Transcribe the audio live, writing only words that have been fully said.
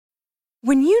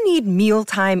When you need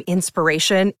mealtime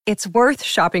inspiration, it's worth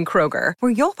shopping Kroger,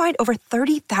 where you'll find over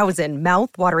 30,000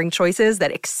 mouth-watering choices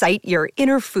that excite your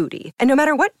inner foodie. And no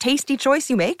matter what tasty choice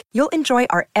you make, you'll enjoy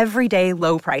our everyday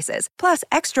low prices, plus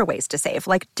extra ways to save,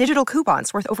 like digital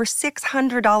coupons worth over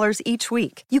 $600 each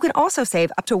week. You can also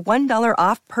save up to $1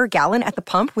 off per gallon at the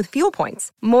pump with fuel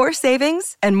points. More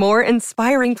savings and more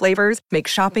inspiring flavors make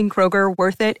shopping Kroger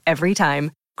worth it every time.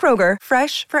 Kroger,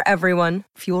 fresh for everyone.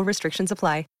 Fuel restrictions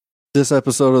apply. This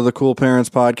episode of the Cool Parents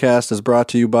Podcast is brought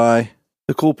to you by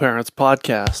The Cool Parents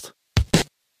Podcast.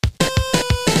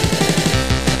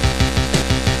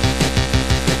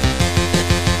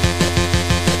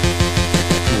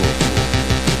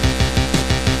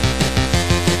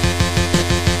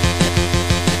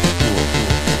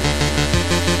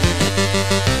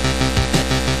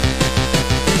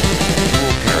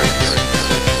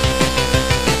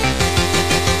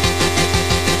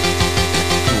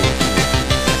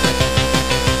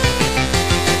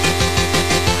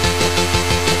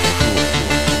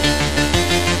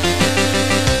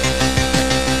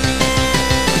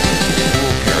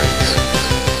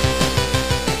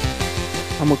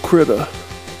 I'm a critter.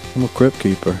 I'm a Crypt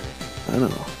Keeper. I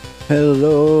know.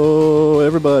 Hello,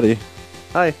 everybody.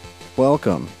 Hi.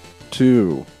 Welcome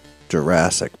to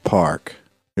Jurassic Park,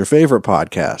 your favorite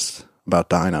podcast about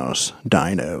dinos.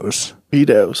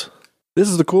 Pedos. This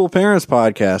is the Cool Parents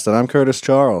Podcast, and I'm Curtis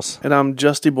Charles. And I'm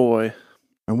Justy Boy.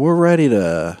 And we're ready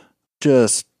to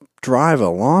just drive a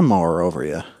lawnmower over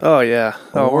you. Oh, yeah.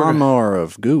 A lawnmower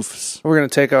of goofs. We're going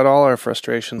to take out all our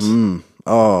frustrations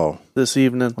this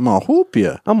evening. I'm gonna whoop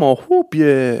you. I'm going to whoop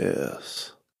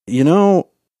yes. You know,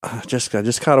 I just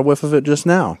caught a whiff of it just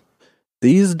now.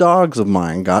 These dogs of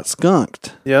mine got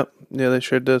skunked. Yep. Yeah, they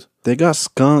sure did. They got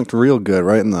skunked real good,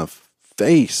 right in the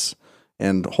face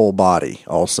and whole body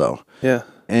also. Yeah.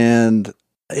 And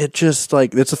it just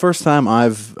it's the first time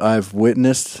I've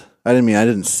witnessed. I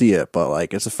didn't see it,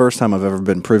 but it's the first time I've ever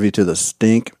been privy to the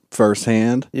stink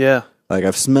firsthand. Yeah.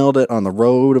 I've smelled it on the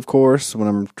road, of course, when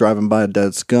I'm driving by a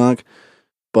dead skunk.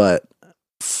 But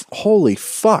holy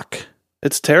fuck.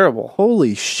 It's terrible.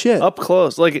 Holy shit. Up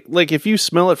close. Like if you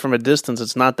smell it from a distance,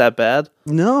 it's not that bad.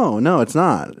 No, it's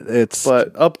not.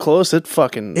 But up close, it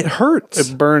hurts.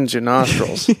 It burns your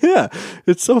nostrils. Yeah.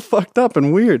 It's so fucked up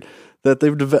and weird that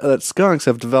that skunks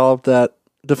have developed that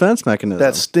defense mechanism.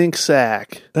 That stink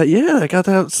sack. I got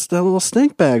that little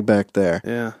stink bag back there.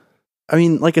 Yeah. I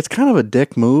mean, it's kind of a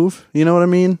dick move. You know what I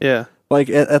mean? Yeah.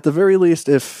 At the very least,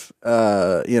 if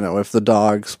the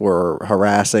dogs were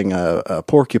harassing a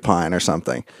porcupine or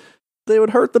something, they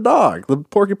would hurt the dog. The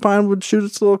porcupine would shoot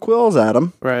its little quills at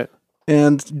him. Right.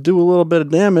 And do a little bit of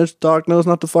damage. Dog knows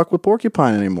not to fuck with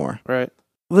porcupine anymore. Right.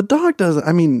 The dog doesn't.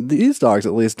 I mean, these dogs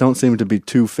at least don't seem to be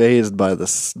too fazed by the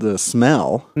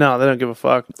smell. No, they don't give a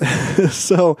fuck.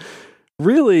 So,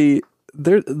 really,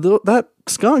 that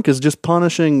skunk is just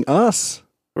punishing us.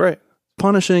 Right.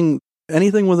 Punishing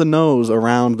anything with a nose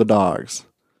around the dogs.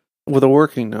 With a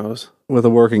working nose. With a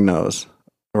working nose.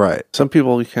 Right. Some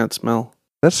people you can't smell.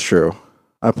 That's true.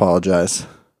 I apologize.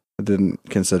 I didn't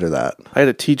consider that. I had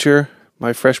a teacher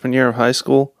my freshman year of high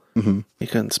school. Mm-hmm. He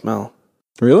couldn't smell.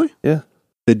 Really? Yeah.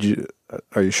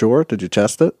 Are you sure? Did you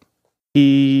test it?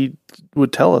 He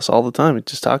would tell us all the time. He'd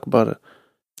just talk about it.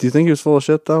 Do you think he was full of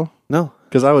shit, though? No.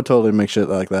 Because I would totally make shit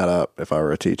like that up if I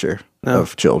were a teacher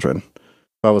of children.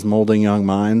 If I was molding young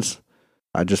minds,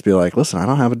 I'd just be like, listen, I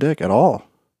don't have a dick at all.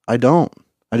 I don't.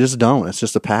 I just don't. It's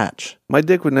just a patch. My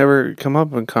dick would never come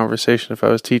up in conversation if I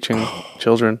was teaching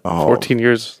children 14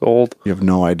 years old. You have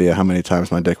no idea how many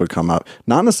times my dick would come up.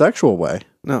 Not in a sexual way.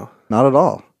 No. Not at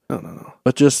all. No.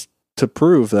 But just to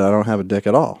prove that I don't have a dick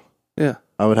at all. Yeah.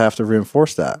 I would have to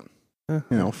reinforce that.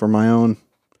 Yeah. For my own.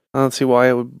 I don't see why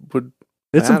it would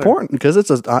It's matter. important because it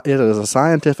is a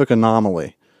scientific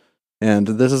anomaly. And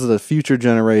this is the future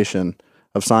generation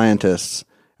of scientists.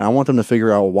 And I want them to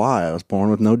figure out why I was born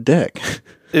with no dick.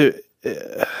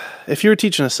 If you were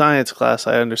teaching a science class,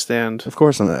 I understand. Of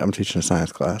course I'm teaching a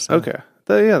science class. Okay.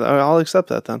 I'll accept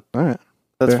that then. All right.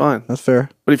 That's fair. fine. That's fair.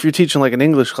 But if you're teaching an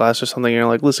English class or something, you're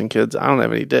like, listen, kids, I don't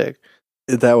have any dick.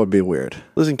 That would be weird.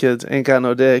 Listen, kids, ain't got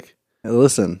no dick. Hey,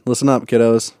 listen up,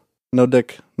 kiddos. No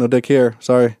dick here.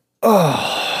 Sorry.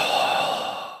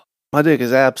 Oh, my dick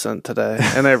is absent today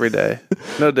and every day.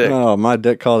 No dick. Oh, my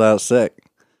dick called out sick.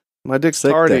 My dick's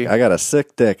Sick tardy. dick. I got a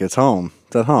sick dick. It's home.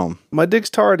 It's at home. My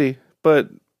dick's tardy, but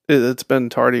it's been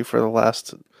tardy for the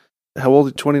last, how old are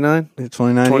you, 29?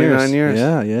 29 years.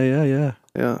 Yeah.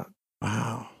 Yeah.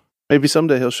 Wow. Maybe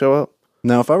someday he'll show up.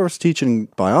 Now, if I was teaching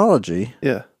biology,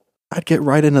 Yeah. I'd get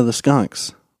right into the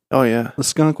skunks. Oh, yeah. The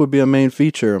skunk would be a main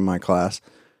feature of my class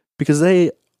because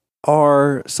they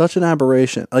are such an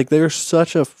aberration. Like, they're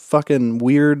such a fucking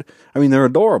weird. I mean, they're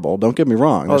adorable. Don't get me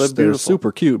wrong. Oh, they're They're beautiful.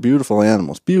 super cute, beautiful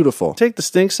animals. Beautiful. Take the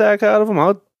stink sack out of them.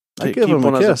 I'd give keep them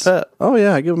one a as kiss. a pet. Oh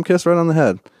yeah, I give them a kiss right on the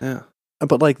head. Yeah.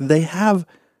 But like,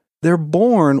 they're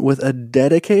born with a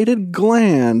dedicated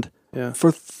gland Yeah.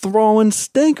 for throwing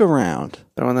stink around.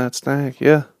 Throwing that stank.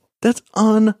 Yeah. That's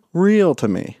unreal to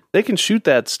me. They can shoot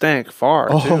that stank far,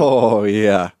 too. Oh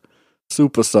yeah,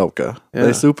 super soaker. Yeah.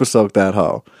 They super soak that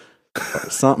hoe.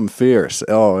 Something fierce.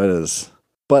 Oh, it is.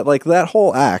 But like, that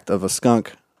whole act of a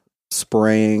skunk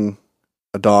spraying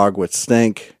a dog with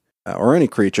stink, or any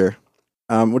creature,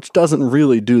 which doesn't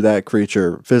really do that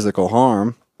creature physical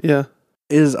harm, Yeah.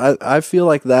 is I feel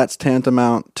like that's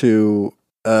tantamount to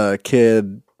a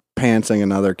kid pantsing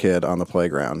another kid on the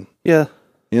playground. Yeah.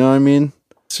 You know what I mean?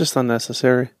 It's just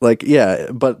unnecessary. Like, yeah,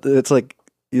 but it's like,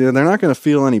 they're not going to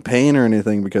feel any pain or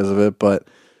anything because of it, but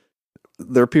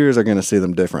their peers are going to see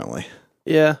them differently.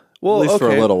 Yeah. Well, At least for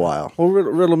okay. a little while. Well,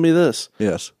 riddle me this.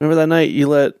 Yes. Remember that night you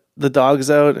let the dogs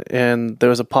out and there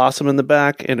was a possum in the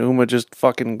back and Uma just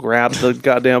fucking grabbed the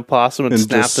goddamn possum and, And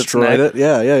snapped its destroyed neck? it?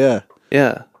 Yeah.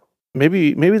 Yeah.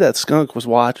 Maybe that skunk was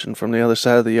watching from the other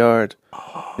side of the yard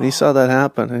and he saw that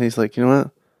happen and he's like, you know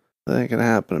what? That ain't gonna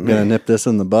happen to I'm me. going to nip this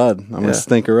in the bud. I'm going Yeah. to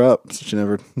stink her up so she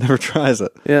never tries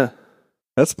it. Yeah.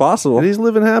 That's possible. And he's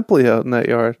living happily out in that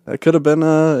yard. It could have been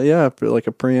like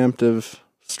a preemptive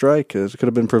strike. It could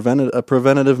have been a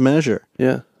preventative measure.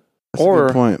 Yeah. That's a Or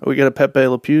good point. we got a Pepe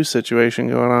Le Pew situation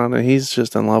going on and he's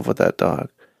just in love with that dog.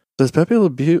 Does Pepe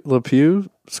Le Pew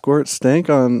squirt stink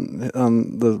on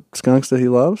the skunks that he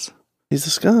loves? He's a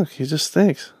skunk. He just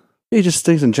stinks. He just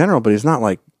stinks in general, but he's not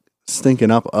like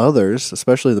stinking up others,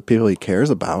 especially the people he cares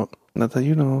about. Not that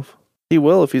you know of. He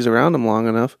will if he's around him long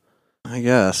enough. I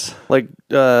guess. Like,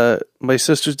 my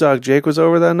sister's dog Jake was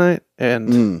over that night,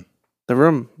 and the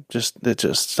room just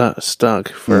stunk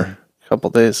for a couple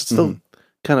days. It's still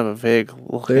kind of a vague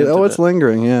little hint of It's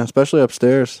lingering, yeah, especially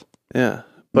upstairs. Yeah.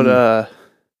 But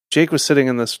Jake was sitting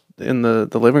in the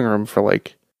living room for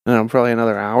like, I don't know, probably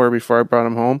another hour before I brought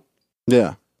him home.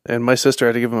 Yeah. And my sister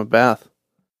had to give him a bath.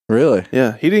 Really?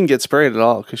 Yeah. He didn't get sprayed at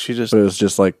all because she just... But it was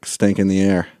just like stink in the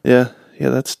air. Yeah. Yeah,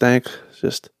 that stank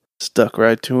just stuck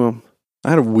right to him. I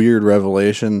had a weird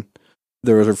revelation.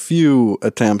 There was a few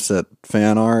attempts at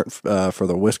fan art for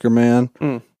the Whisker Man,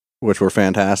 which were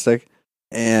fantastic.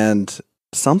 And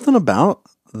something about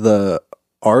the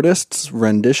artist's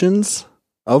renditions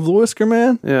of the Whisker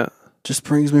Man just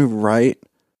brings me right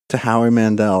to Howie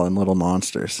Mandel and Little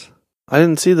Monsters. I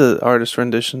didn't see the artist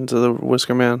renditions of the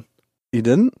Whisker Man. You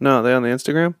didn't? No, are they on the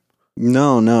Instagram?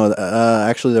 No.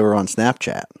 Actually, they were on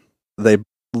Snapchat. They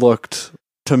looked,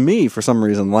 to me, for some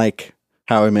reason, like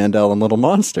Howie Mandel and Little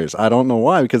Monsters. I don't know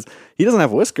why, because he doesn't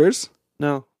have whiskers.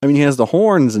 No. I mean, he has the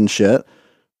horns and shit,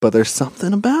 but there's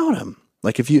something about him.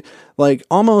 Like, if you, like,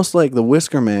 almost like the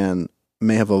Whisker Man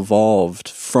may have evolved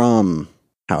from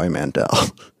Howie Mandel.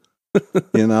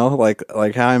 You know, like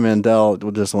Howie Mandel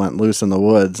just went loose in the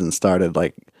woods and started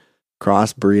like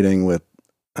crossbreeding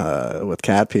with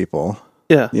cat people.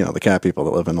 Yeah. You know, the cat people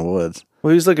that live in the woods.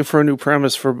 Well, he's looking for a new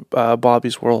premise for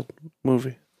Bobby's World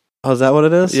movie. Oh, is that what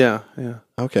it is? Yeah.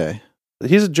 Okay.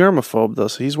 He's a germaphobe, though,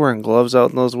 so he's wearing gloves out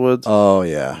in those woods. Oh,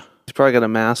 yeah. He's probably got a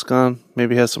mask on.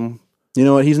 Maybe has some... You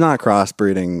know what? He's not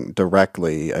crossbreeding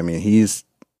directly. I mean, he's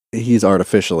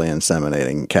artificially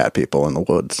inseminating cat people in the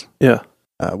woods. Yeah.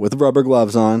 With rubber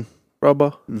gloves on.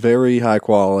 Rubber? Very high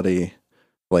quality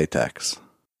latex.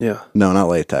 Yeah. No, not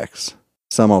latex.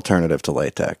 Some alternative to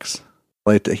latex.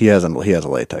 He has a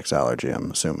latex allergy, I'm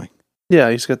assuming.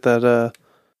 Yeah, he's got that,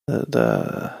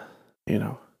 you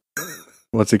know.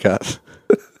 What's he got?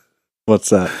 What's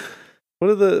that? What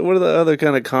are the other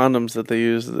kind of condoms that they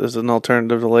use as an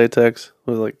alternative to latex?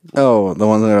 Was like, oh, the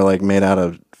ones that are like made out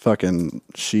of fucking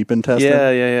sheep intestine?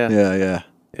 Yeah.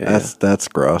 That's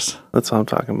gross. That's what I'm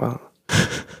talking about.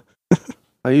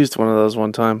 I used one of those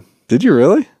one time. Did you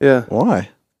really? Yeah. Why?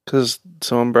 Because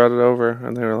someone brought it over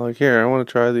and they were like, here, I want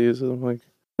to try these. And I'm like,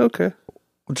 okay.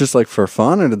 Just like for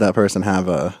fun, or did that person have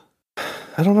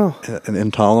I don't know. an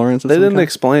intolerance? They didn't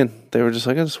explain. They were just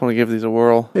like, I just want to give these a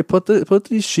whirl. Hey, put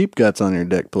these sheep guts on your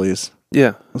dick, please.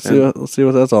 Yeah. Let's see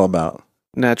what that's all about.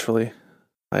 Naturally,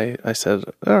 I said,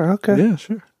 oh, okay. Yeah,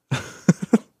 sure.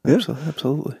 Yeah.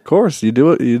 Absolutely. Of course, you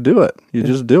do it. You do it. You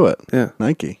just do it. Yeah.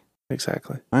 Nike.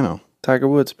 Exactly. I know. Tiger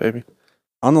Woods, baby.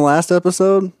 On the last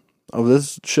episode of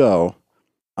this show,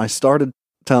 I started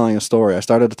telling a story. I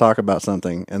started to talk about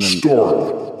something, and then...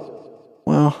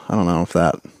 Well, I don't know if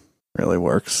that really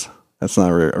works. That's not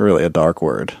really a dark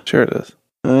word. Sure it is.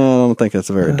 I don't think it's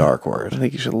a very dark word. I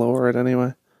think you should lower it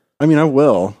anyway. I mean, I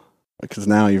will. because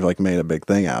now you've like made a big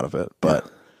thing out of it. But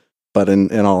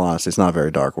in all honesty, it's not a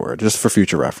very dark word. Just for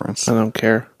future reference. I don't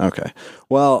care. Okay.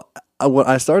 Well, what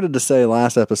I started to say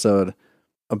last episode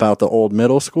about the old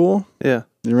middle school. Yeah.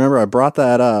 You remember I brought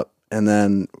that up, and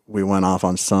then we went off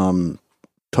on some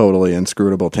totally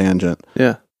inscrutable tangent.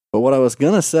 Yeah. But what I was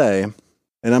going to say,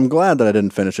 and I'm glad that I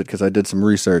didn't finish it because I did some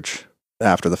research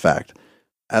after the fact.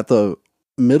 At the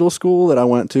middle school that I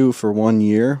went to for 1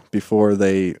 year before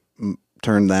they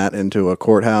turned that into a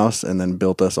courthouse and then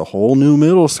built us a whole new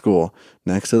middle school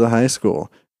next to the high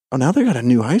school. Oh, now they got a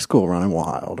new high school running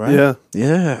wild, right? Yeah.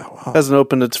 Yeah. Wow. Hasn't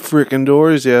opened its freaking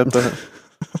doors yet, but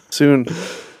soon.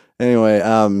 Anyway,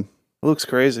 it looks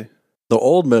crazy. The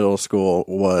old middle school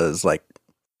was like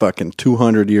fucking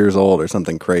 200 years old or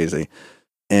something crazy.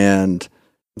 And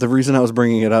the reason I was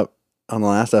bringing it up on the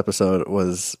last episode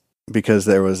was because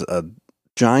there was a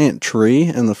giant tree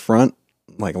in the front,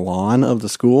 like lawn of the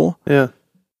school. Yeah.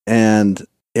 And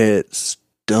it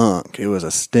stunk. It was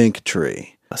a stink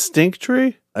tree. A stink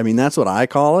tree? I mean, that's what I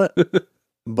call it.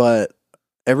 But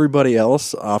everybody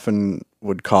else often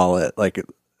would call it, like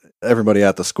everybody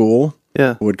at the school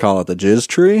would call it the jizz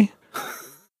tree.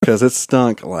 Because it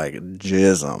stunk like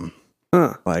jism.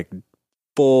 Huh. Like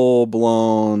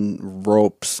full-blown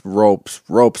ropes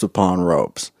upon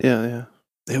ropes. Yeah.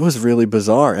 It was really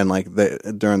bizarre. And like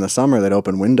during the summer, they'd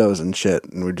open windows and shit.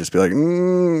 And we'd just be like,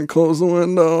 close the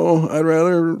window. I'd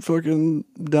rather fucking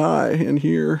die in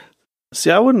here. See,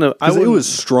 I wouldn't have. It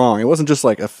was strong. It wasn't just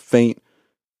like a faint.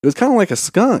 It was kind of like a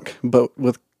skunk, but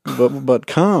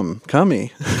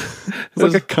cummy. It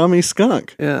was like a cummy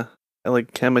skunk. Yeah.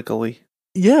 Like chemically.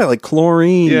 Yeah, like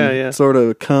chlorine. Yeah. Sort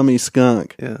of cummy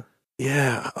skunk. Yeah.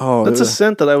 Yeah. Oh, that's a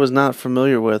scent that I was not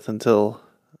familiar with until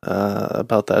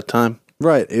about that time.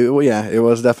 Right. It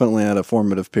was definitely at a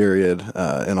formative period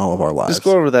in all of our lives. Just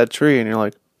go over that tree and you're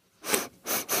like,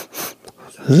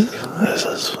 this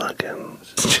is fucking...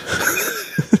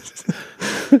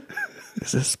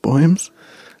 Is this spoims?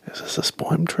 Is this a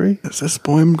spoim tree? Is this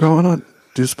spoim growing on...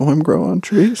 Do spoim grow on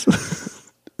trees?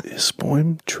 Is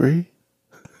spoim tree?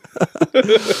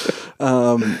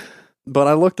 But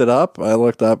I looked it up. I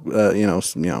looked up,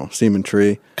 semen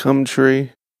tree. Cum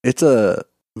tree. It's a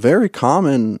very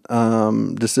common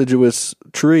deciduous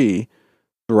tree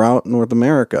throughout North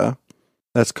America.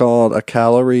 That's called a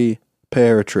calorie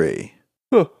pear tree.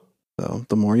 Huh. So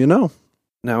the more you know.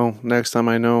 Now, next time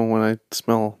I know when I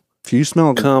smell... If you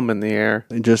smell cum in the air.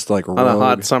 Just like on a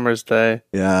hot summer's day.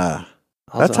 Yeah.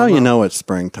 That's how you know it's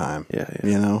springtime. Yeah.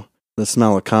 You know? The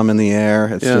smell of cum in the air.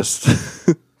 It's just...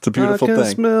 it's a beautiful thing. I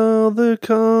can smell the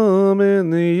cum in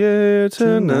the air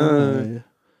tonight.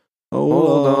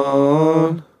 Hold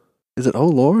on. Is it Oh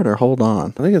Lord or Hold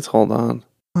On? I think it's Hold On.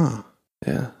 Huh.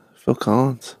 Yeah. Phil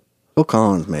Collins. Phil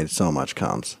Collins made so much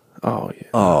cums. Oh, yeah.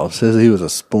 Oh, says he was a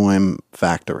spoim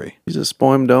factory. He's a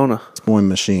spoim donor. Spoim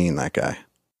machine, that guy.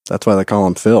 That's why they call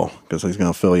him Phil, because he's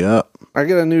going to fill you up. I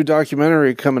got a new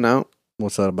documentary coming out.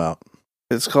 What's that about?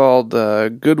 It's called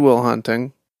Goodwill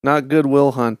Hunting. Not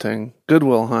Goodwill Hunting.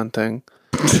 Goodwill Hunting.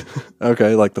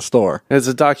 Okay, like the store. It's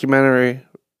a documentary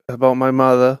about my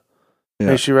mother. Yeah.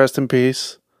 May she rest in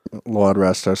peace. Lord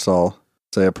rest her soul.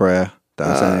 Say a prayer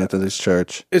down St. Anthony's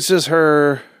Church. It's just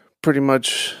her pretty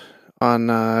much on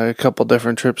a couple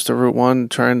different trips to Route 1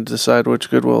 trying to decide which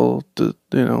Goodwill,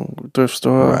 thrift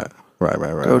store Right.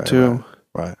 go to.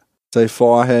 Right. Say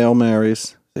 4 Hail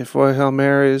Marys. Say 4 Hail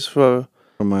Marys for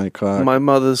my cock. My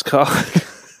mother's cock.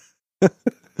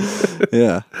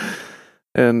 Yeah.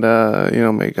 And,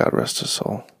 may God rest her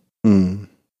soul. Mm.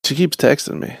 She keeps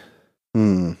texting me.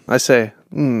 Mm. I say,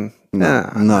 No.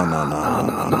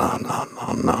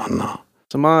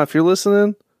 So, Ma, if you're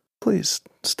listening, please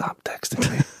stop texting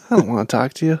me. I don't want to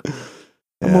talk to you.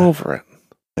 I'm over it.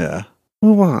 Yeah.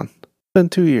 Move on. It's been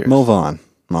 2 years. Move on,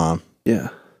 Mom. Yeah.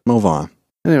 Move on.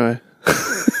 Anyway.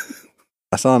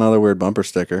 I saw another weird bumper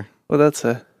sticker. What'd that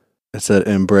say? It said,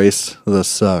 embrace the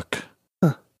suck.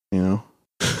 Huh. You know?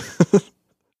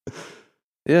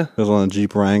 Yeah. It was on a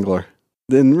Jeep Wrangler.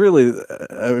 Then really,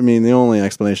 I mean, the only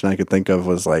explanation I could think of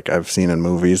was like I've seen in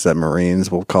movies that Marines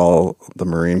will call the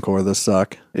Marine Corps the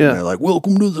suck. Yeah. And they're like,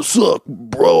 welcome to the suck,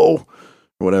 bro.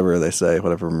 Whatever they say,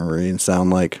 whatever Marines sound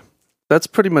like. That's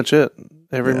pretty much it.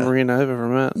 Every Marine I've ever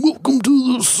met. Welcome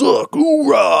to the suck.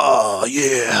 Hoorah.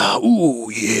 Yeah. Ooh,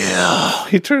 yeah.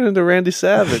 He turned into Randy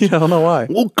Savage. Yeah, I don't know why.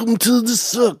 Welcome to the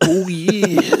suck. Oh,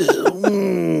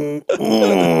 yeah.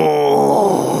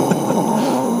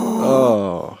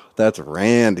 Oh, that's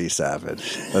Randy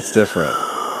Savage. That's different.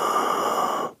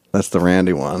 That's the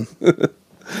Randy one.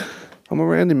 I'm a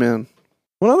Randy man.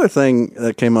 One other thing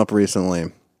that came up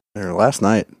recently, or last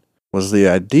night, was the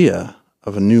idea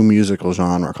of a new musical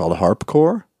genre called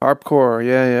harpcore. Harpcore,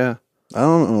 yeah. I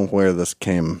don't know where this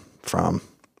came from.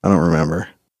 I don't remember.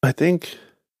 I think,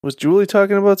 was Julie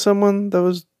talking about someone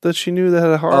that she knew that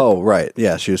had a harp? Oh, right.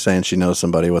 Yeah, she was saying she knows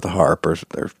somebody with a harp or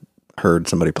heard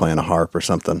somebody playing a harp or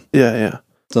something. Yeah.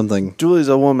 Something. Julie's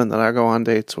a woman that I go on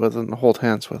dates with and hold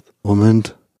hands with. Woman?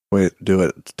 Wait, do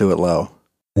it low.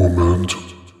 Woman.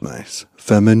 Nice.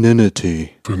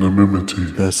 Femininity.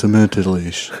 Femininity.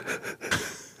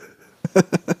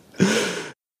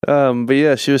 But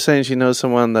yeah, she was saying she knows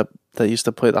someone that used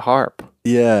to play the harp.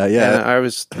 Yeah. And I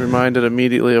was reminded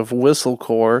immediately of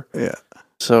whistlecore. Yeah.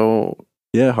 So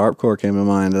yeah, harpcore came to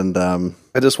mind, and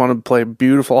I just want to play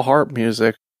beautiful harp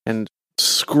music and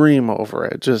scream over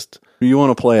it. Just you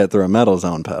want to play it through a Metal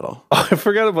Zone pedal. Oh, I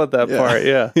forgot about that part.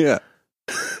 Yeah. Yeah.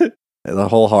 The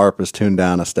whole harp is tuned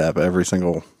down a step, every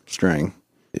single string.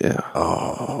 Yeah.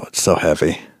 Oh, it's so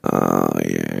heavy. Oh,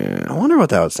 yeah. I wonder what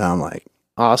that would sound like.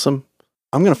 Awesome.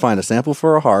 I'm going to find a sample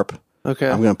for a harp. Okay.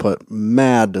 I'm going to put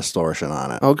mad distortion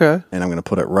on it. Okay. And I'm going to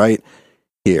put it right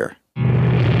here.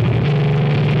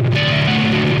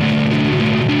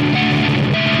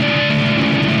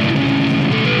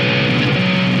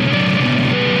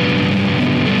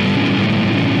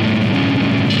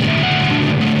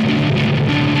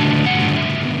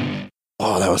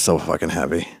 Oh, that was so fucking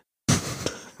heavy.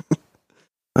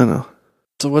 I know.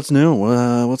 So what's new?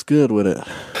 What's good with it?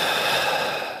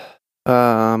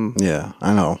 Yeah,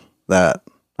 I know that.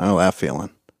 I know that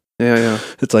feeling. Yeah.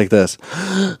 It's like this.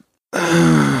 What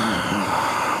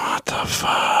the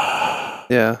fuck?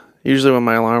 Yeah. Usually when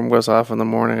my alarm goes off in the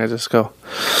morning, I just go.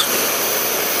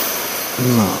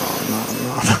 No.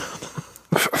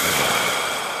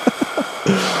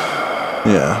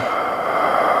 Yeah.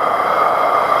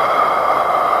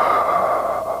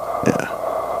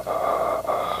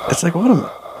 It's like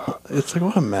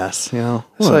what a mess, you know.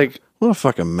 What a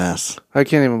fucking mess. I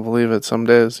can't even believe it some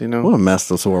days, you know. What a mess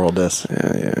this world is.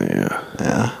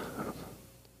 Yeah.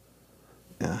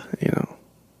 You know,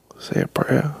 say a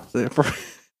prayer.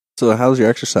 So how's your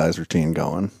exercise routine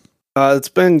going? It's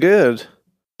been good.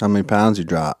 How many pounds you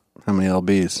drop? How many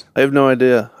lbs? I have no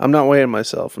idea. I'm not weighing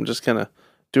myself. I'm just kind of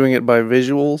doing it by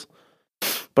visuals.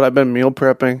 But I've been meal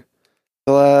prepping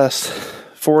the last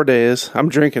 4 days. I'm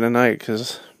drinking tonight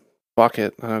because fuck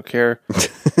it. I don't care.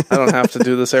 I don't have to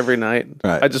do this every night.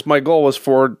 Right. My goal was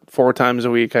four times a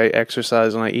week. I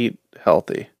exercise and I eat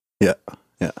healthy. Yeah.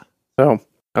 So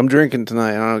I'm drinking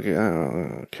tonight. I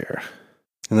don't care.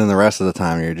 And then the rest of the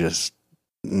time you're just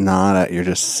you're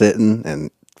just sitting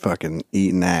and fucking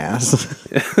eating ass.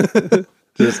 I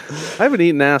haven't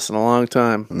eaten ass in a long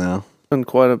time. No. It's been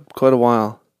quite a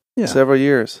while. Yeah. Several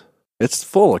years. It's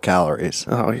full of calories.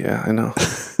 Oh yeah, I know.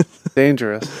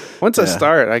 Dangerous. Once I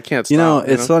start, I can't stop. You know,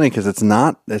 it's funny because it's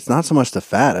not so much the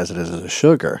fat as it is the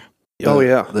sugar.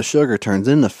 The sugar turns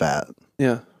into fat.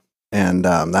 Yeah. And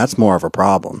that's more of a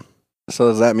problem. So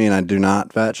does that mean I do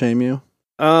not fat shame you?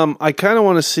 I kind of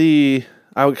want to see.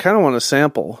 I would kind of want to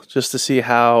sample just to see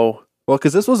how. Well,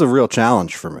 because this was a real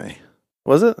challenge for me.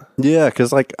 Was it? Yeah,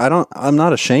 because like I'm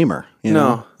not a shamer. You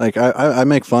know, like I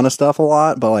make fun of stuff a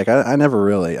lot, but like I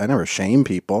never shame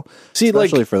people. See,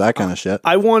 especially for that kind of shit.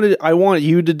 I want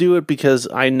you to do it because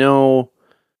I know,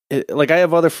 like I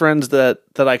have other friends that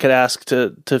I could ask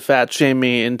to fat shame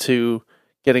me into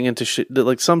getting into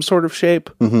like some sort of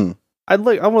shape. Mm-hmm. I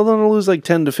want to lose like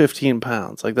 10 to 15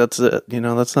 pounds. Like that's it. You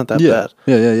know, that's not that bad.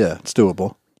 Yeah. It's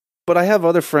doable. But I have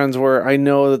other friends where I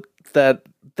know that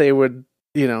they would.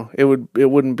 You know, it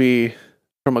wouldn't be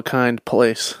from a kind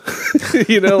place.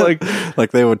 You know, like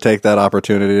they would take that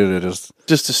opportunity to just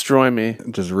destroy me,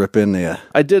 just rip into you.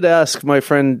 I did ask my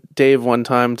friend Dave one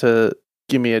time to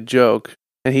give me a joke,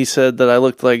 and he said that I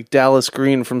looked like Dallas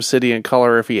Green from City and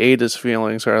Color if he ate his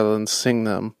feelings rather than sing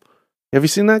them. Have you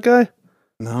seen that guy?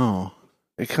 No.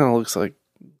 It kind of looks like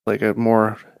a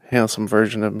more handsome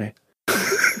version of me.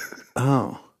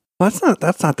 Oh, that's not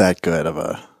that good of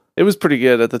a. It was pretty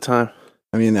good at the time.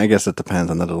 I mean, I guess it depends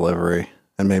on the delivery,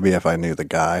 and maybe if I knew the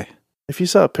guy. If you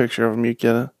saw a picture of him, you'd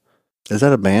get it. Is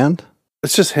that a band?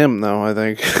 It's just him, though, I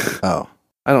think. Oh.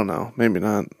 I don't know. Maybe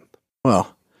not.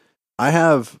 Well,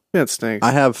 it stinks.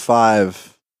 I have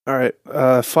 5. All right.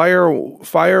 Fire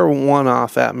one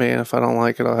off at me, and if I don't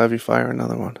like it, I'll have you fire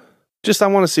another one. Just I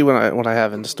want to see what I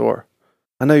have in store.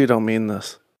 I know you don't mean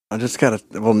this. I just gotta.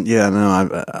 Well, yeah, no.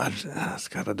 I just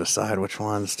gotta decide which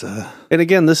ones to. And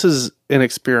again, this is an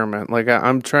experiment. Like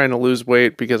I'm trying to lose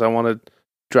weight because I want to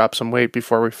drop some weight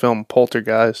before we film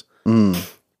Poltergeist,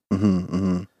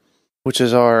 which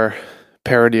is our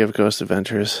parody of Ghost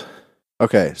Adventures.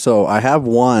 Okay, so I have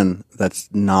one that's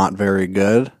not very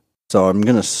good. So I'm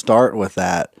gonna start with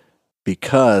that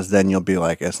because then you'll be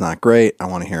like, it's not great. I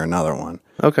want to hear another one.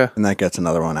 Okay. And that gets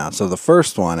another one out. So the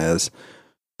first one is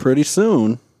pretty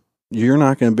soon you're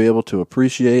not going to be able to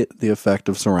appreciate the effect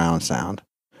of surround sound.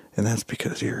 And that's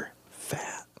because you're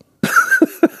fat.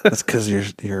 That's because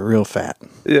you're real fat.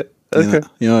 Yeah. Okay.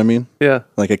 You know what I mean? Yeah.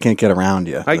 Like it can't get around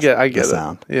you. I get the it.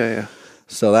 Sound. Yeah.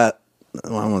 So that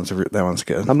one's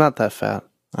good. I'm not that fat.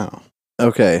 Oh.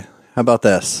 Okay. How about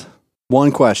this?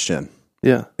 One question.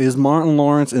 Yeah. Is Martin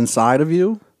Lawrence inside of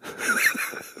you?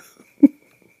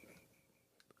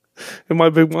 Am I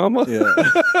Big Mama? Yeah.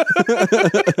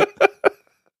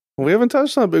 We haven't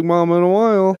touched on Big Mama in a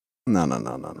while.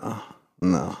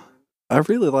 No. I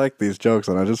really like these jokes,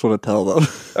 and I just want to tell them.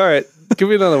 All right. Give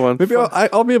me another one. Maybe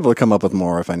I'll be able to come up with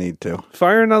more if I need to.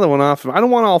 Fire another one off. I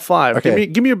don't want all five. Okay.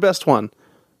 Give me your best one.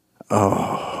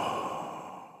 Oh.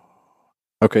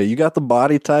 Okay, you got the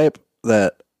body type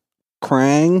that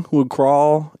Krang would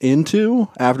crawl into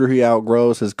after he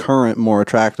outgrows his current, more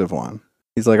attractive one.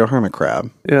 He's like a hermit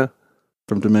crab Yeah.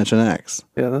 from Dimension X.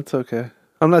 Yeah, that's okay.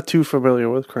 I'm not too familiar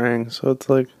with Krang, so it's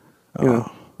like, you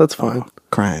know, that's fine.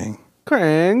 Krang.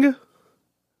 Krang,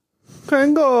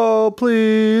 go,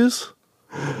 please.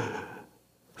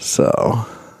 So,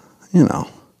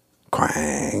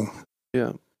 Krang.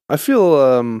 Yeah. I feel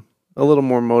a little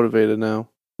more motivated now.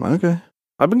 Okay.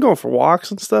 I've been going for walks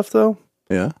and stuff, though.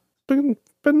 Yeah. Been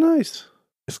nice.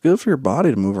 It's good for your body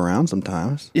to move around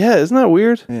sometimes. Yeah, isn't that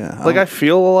weird? Yeah. I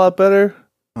feel a lot better,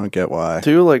 I don't get why.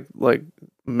 too, like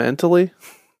mentally.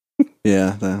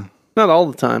 Yeah. Not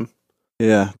all the time.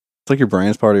 Yeah. It's like your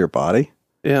brain's part of your body.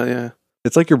 Yeah.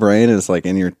 It's like your brain is like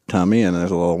in your tummy and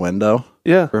there's a little window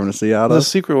Yeah. for him to see out The of.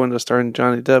 secret window starring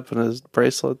Johnny Depp and his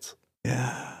bracelets.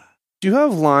 Yeah. Do you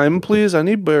have lime, please? I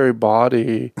need Barry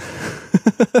Body.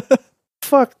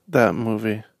 Fuck that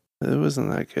movie. It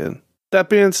wasn't that good. That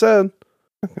being said,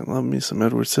 I can love me some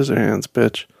Edward Scissorhands,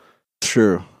 bitch.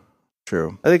 True.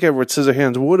 I think Edward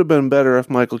Scissorhands would have been better if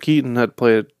Michael Keaton had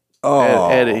played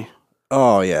Eddie.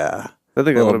 Oh, yeah. I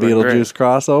think that Little would have been great. Beetlejuice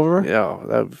crossover?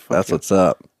 Yeah, That's what's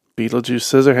up. Beetlejuice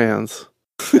Scissorhands.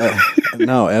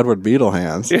 No, Edward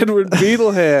Beetlehands. Edward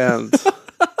Beetlehands.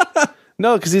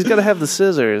 No, because he's got to have the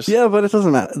scissors. Yeah, but it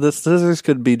doesn't matter. The scissors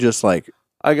could be just like...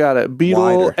 I got it. Beetle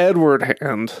Wider. Edward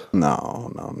hand.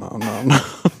 No.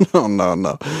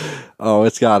 Oh,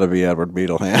 it's got to be Edward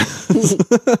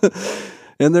Beetlehands.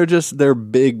 And they're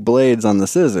big blades on the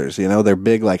scissors, they're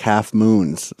big like half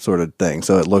moons sort of thing.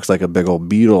 So it looks like a big old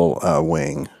beetle pair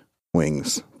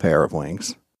of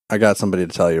wings. I got somebody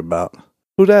to tell you about.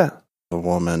 Who that? A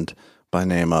woman by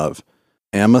name of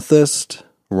Amethyst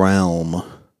Realm.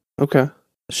 Okay.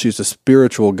 She's a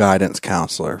spiritual guidance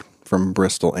counselor from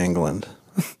Bristol, England.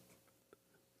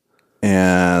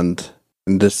 And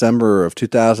in December of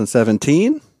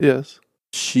 2017, Yes.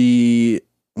 she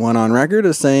went on record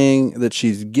as saying that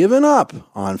she's given up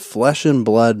on flesh and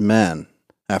blood men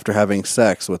after having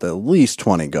sex with at least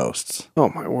 20 ghosts. Oh,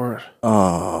 my word.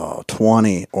 Oh,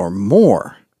 20 or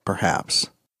more, perhaps.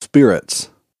 Spirits.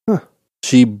 Huh.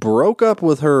 She broke up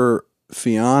with her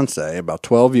fiance about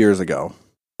 12 years ago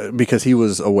because he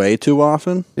was away too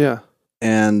often. Yeah.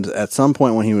 And at some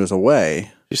point when he was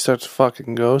away, She starts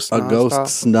fucking ghosts. a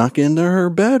ghost snuck into her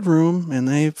bedroom and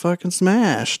they fucking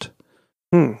smashed.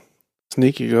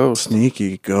 Sneaky ghost.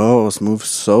 Sneaky ghost. Move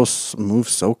so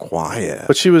quiet.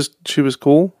 But she was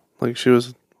cool. Like she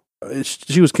was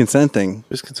consenting.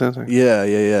 consenting.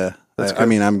 Yeah. That's I good.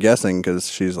 mean, I'm guessing because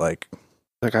she's like,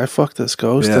 I fucked this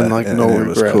ghost yeah, and no it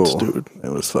was regrets, cool. dude. It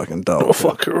was fucking dope. No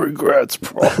fucking regrets,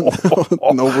 bro.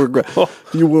 No regret.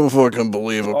 You wouldn't fucking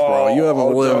believe it, bro. You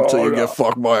haven't lived till you get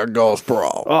fucked by a ghost,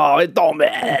 bro. Oh, it don't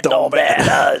matter. It don't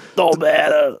matter. It don't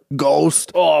matter.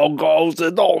 Ghost, Oh, ghost,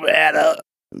 it don't matter.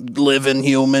 living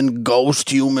human, ghost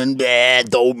human,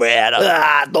 don't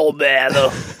matter. Don't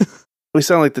matter. We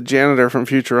sound like the janitor from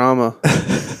Futurama.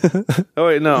 Oh,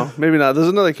 wait, no. Maybe not. There's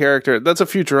another character. That's a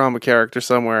Futurama character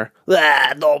somewhere.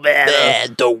 Don't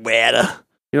matter. Don't matter.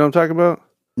 You know what I'm talking about?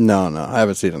 No, I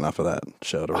haven't seen enough of that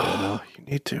show to really know. You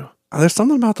need to. There's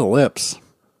something about the lips.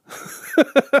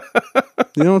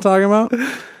 You know what I'm talking about?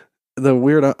 The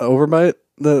weird overbite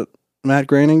that Matt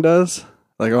Groening does,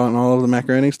 like on all of the Matt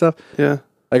Groening stuff. Yeah.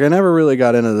 Like I never really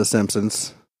got into The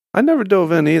Simpsons, I never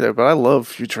dove in either, but I love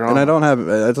Futurama. and I don't have.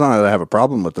 It's not that I have a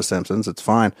problem with The Simpsons. It's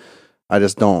fine. I'm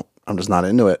just not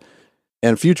into it.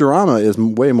 And Futurama is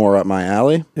way more up my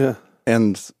alley. Yeah.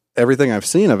 And everything I've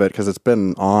seen of it, because it's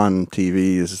been on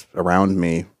TVs around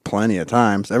me plenty of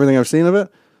times. Everything I've seen of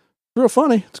it, real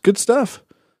funny. It's good stuff.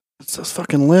 It's those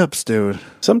fucking lips, dude.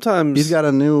 Sometimes He's got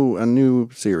a new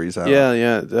series out.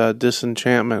 Yeah.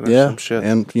 Disenchantment or some shit.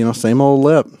 And same old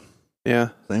lip. Yeah.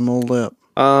 Same old lip.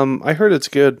 I heard it's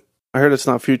good. I heard it's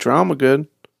not Futurama good,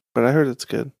 but I heard it's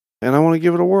good, and I want to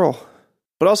give it a whirl.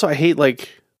 But also, I hate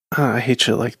I hate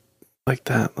shit like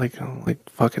that, like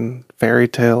fucking fairy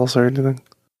tales or anything.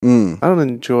 I don't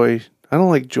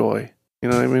like joy. You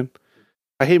know what I mean?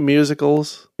 I hate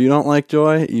musicals. If you don't like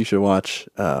joy, you should watch.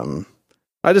 I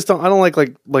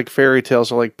don't like fairy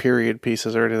tales or like period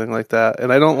pieces or anything like that.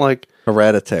 And I don't like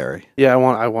Hereditary. Yeah,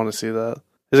 I want to see that.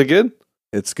 Is it good?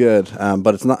 It's good,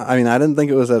 but it's not. I mean, I didn't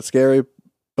think it was that scary,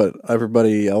 but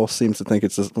everybody else seems to think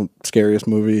it's the scariest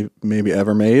movie maybe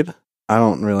ever made. I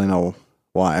don't really know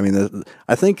why. I mean,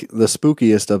 I think the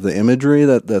spookiest of the imagery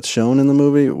that's shown in the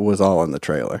movie was all in the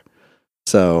trailer.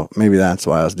 So maybe that's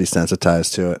why I was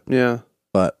desensitized to it. Yeah.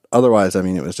 But otherwise, I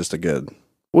mean, it was just a good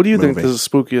What do you movie. think the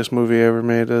spookiest movie ever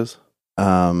made is?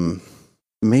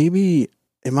 Maybe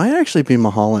it might actually be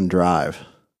Mulholland Drive.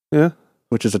 Yeah.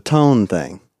 Which is a tone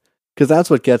thing. Because that's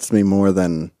what gets me more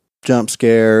than jump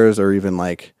scares or even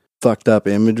like fucked up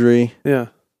imagery. Yeah.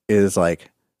 Is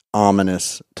like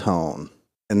ominous tone.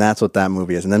 And that's what that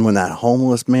movie is. And then when that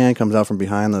homeless man comes out from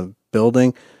behind the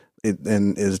building,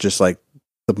 and is just like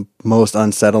the most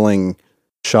unsettling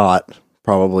shot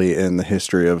probably in the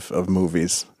history of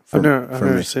movies. I've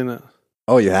never seen it.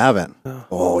 Oh, you haven't? No.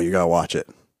 Oh, you gotta watch it.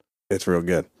 It's real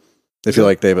good. If you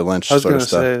like David Lynch I was sort going of to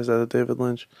stuff. say, is that a David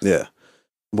Lynch? Yeah.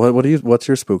 What's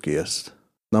your spookiest?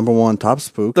 Number one, top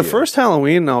spooky. The first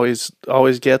Halloween always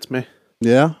gets me.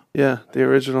 Yeah? Yeah, the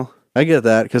original. I get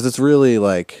that, because it's really,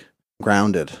 like,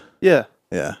 grounded. Yeah.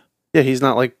 Yeah. Yeah, he's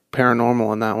not, like,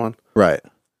 paranormal in that one. Right.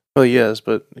 Well, he is,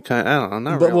 but I don't know,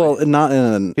 not really. Well, not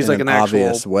in he's in like an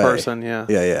obvious actual way. person, yeah.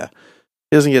 Yeah, yeah.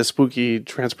 He doesn't get spooky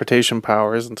transportation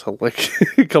powers until, like,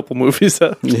 a couple movies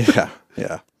out. Yeah,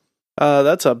 yeah.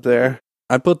 That's up there.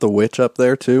 I'd put The Witch up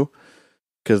there, too,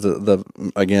 because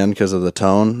because of the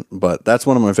tone, but that's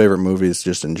one of my favorite movies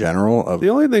just in general. The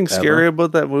only thing scary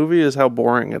about that movie is how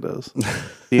boring it is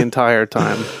the entire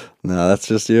time. No, that's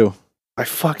just you. I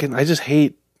just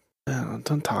hate,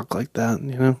 don't talk like that,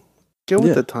 you know? Get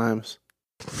with the times.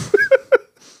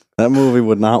 That movie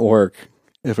would not work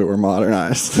if it were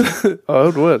modernized. Oh,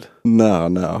 it would.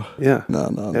 No. Yeah.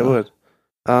 No. It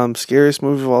would. Scariest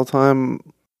movie of all time,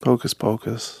 Hocus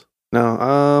Pocus. No,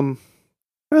 I'm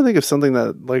trying to think of something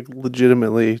that, like,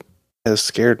 legitimately has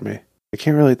scared me. I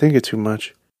can't really think of too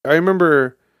much. I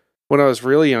remember when I was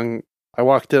really young, I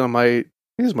walked in on I think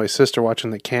it was my sister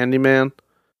watching the Candyman.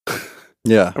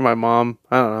 Yeah. Or my mom.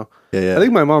 I don't know. Yeah. I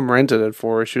think my mom rented it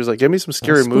for her. She was like, "Give me some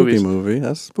scary movies."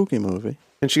 That's a spooky movie.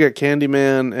 And she got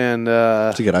Candyman and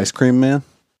Did you get Ice Cream Man?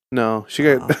 No, she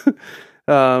got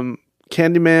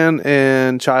Candyman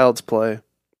and Child's Play.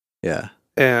 Yeah.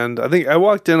 And I think I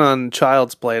walked in on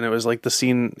Child's Play, and it was like the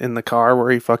scene in the car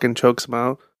where he fucking chokes him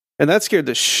out. And that scared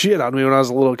the shit out of me when I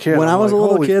was a little kid. When I was a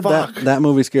little kid, fuck. that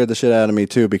movie scared the shit out of me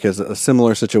too, because a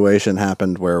similar situation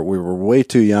happened where we were way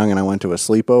too young and I went to a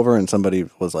sleepover and somebody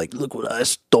was like, "Look what I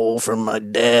stole from my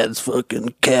dad's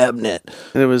fucking cabinet."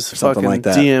 And it was something fucking like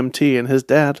that. DMT, and his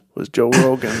dad was Joe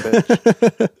Rogan,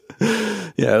 bitch.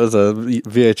 Yeah, it was a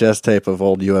VHS tape of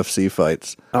old UFC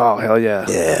fights. Oh, hell yeah.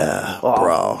 Yeah,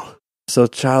 bro. So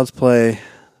Child's Play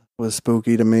was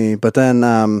spooky to me. But then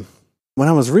when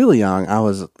I was really young, I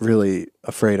was really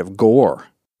afraid of gore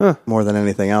more than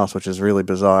anything else, which is really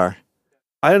bizarre.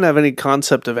 I didn't have any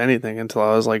concept of anything until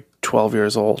I was like 12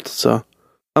 years old. So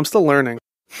I'm still learning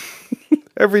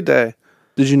every day.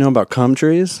 Did you know about cum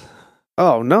trees?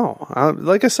 Oh, no.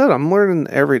 Like I said, I'm learning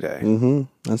every day. Mm-hmm.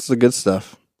 That's the good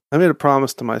stuff. I made a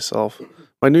promise to myself.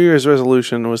 My New Year's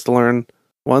resolution was to learn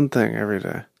one thing every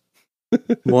day.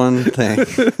 One thing.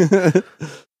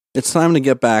 It's time to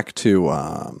get back to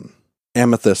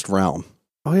Amethyst Realm.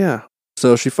 Oh, yeah.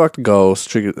 So she fucked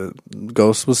Ghost.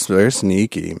 Ghost was very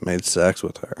sneaky, made sex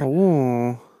with her.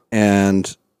 Oh.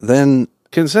 And then...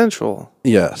 Consensual.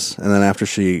 Yes. And then after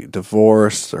she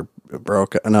divorced or she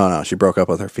broke up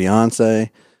with her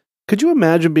fiance. Could you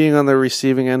imagine being on the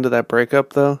receiving end of that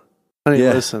breakup, though? Honey,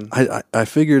 yeah, listen. I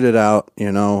figured it out,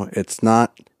 it's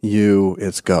not you,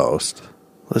 it's Ghost.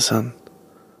 Listen.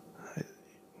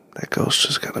 That Ghost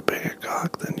just got a bigger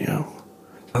cock than you.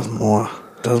 Does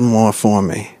more for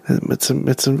me. It's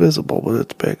invisible, but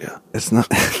it's bigger. It's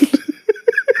not.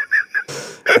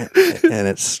 and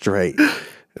it's straight.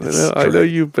 I know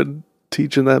you've been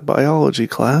teaching that biology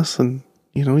class, and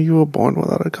you were born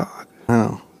without a cock.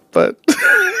 Oh. But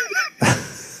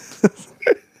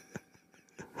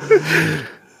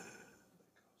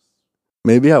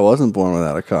maybe I wasn't born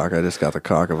without a cock. I just got the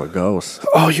cock of a ghost.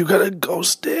 Oh, you got a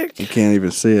ghost dick. You can't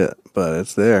even see it, but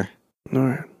it's there. All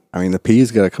right. I mean, the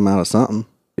pee's got to come out of something.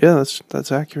 Yeah,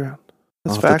 that's accurate.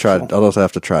 That's I'll factual. I'll just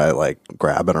have to try like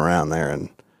grabbing around there and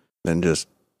then just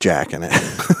jacking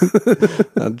it.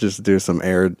 I'll just do some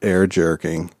air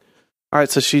jerking. All right,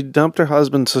 so she dumped her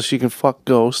husband so she can fuck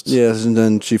ghosts. Yes, and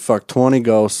then she fucked 20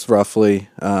 ghosts roughly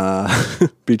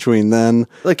between then.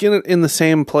 Like in the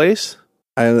same place?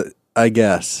 I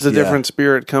guess. Does a different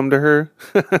spirit come to her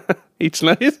each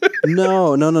night?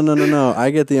 No.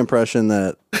 I get the impression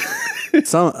that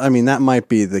that might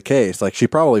be the case. Like she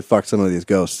probably fucked some of these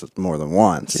ghosts more than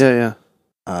once. Yeah.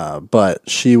 But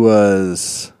she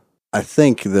was, I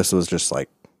think this was just like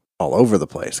all over the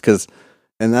place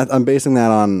and that I'm basing that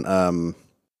on,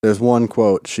 there's one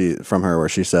quote from her where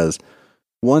she says,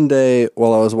 "One day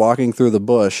while I was walking through the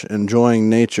bush, enjoying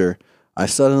nature, I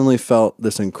suddenly felt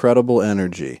this incredible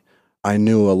energy. I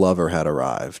knew a lover had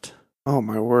arrived." Oh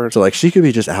my word. So like she could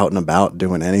be just out and about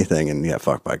doing anything and get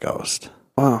fucked by a ghost.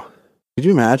 Wow. Could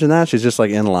you imagine that? She's just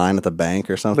like in line at the bank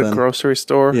or something. The grocery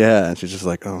store? Yeah, and she's just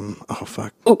like, oh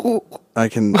fuck. I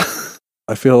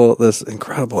feel this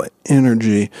incredible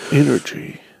energy.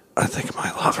 I think my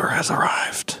lover has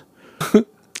arrived.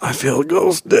 I feel a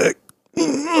ghost dick.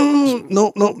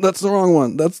 Nope, that's the wrong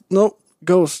one.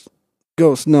 Ghost,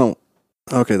 no.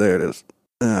 Okay, there it is.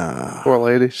 Poor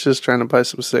lady, she's just trying to buy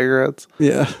some cigarettes.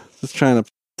 Yeah, just trying to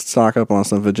stock up on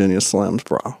some Virginia Slims,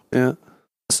 bro. Yeah.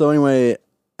 So anyway,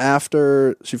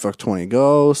 after she fucked 20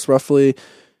 ghosts, roughly,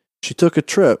 she took a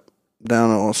trip down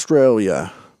to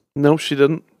Australia. No, she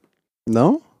didn't.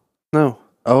 No? No.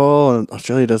 Oh,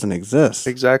 Australia doesn't exist.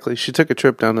 Exactly. She took a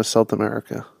trip down to South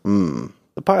America.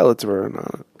 The pilots were in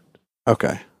on it.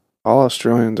 Okay. All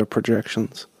Australians are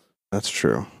projections. That's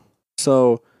true.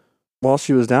 So, while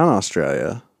she was down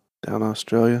Australia,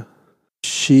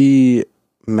 she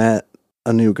met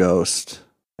a new ghost.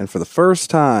 And for the first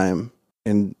time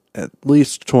in at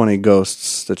least 20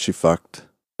 ghosts that she fucked.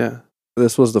 Yeah.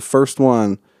 This was the first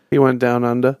one. He went down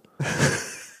under.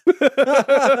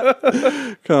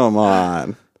 Come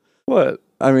on. What?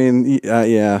 I mean,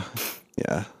 yeah.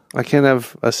 I can't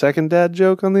have a second dad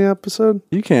joke on the episode?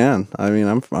 You can. I mean,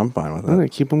 I'm fine with it.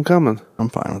 Right, keep them coming. I'm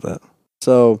fine with it.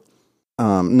 So,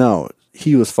 no,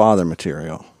 he was father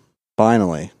material.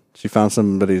 Finally, she found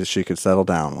somebody that she could settle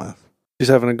down with. She's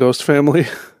having a ghost family.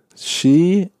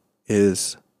 She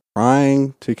is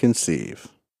trying to conceive.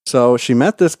 So she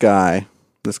met this guy,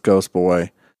 this ghost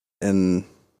boy, in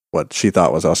what she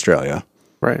thought was Australia.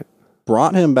 Right.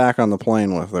 Brought him back on the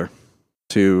plane with her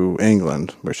to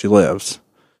England, where she lives.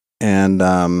 And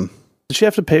did she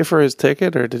have to pay for his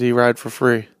ticket, or did he ride for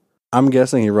free? I'm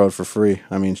guessing he rode for free.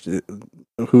 I mean,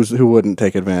 who wouldn't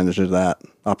take advantage of that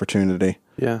opportunity?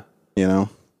 Yeah. You know,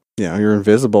 you're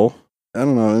invisible. I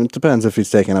don't know. It depends if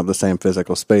he's taking up the same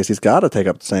physical space. He's got to take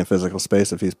up the same physical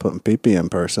space if he's putting pee-pee in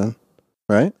person,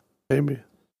 right? Maybe.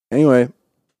 Anyway,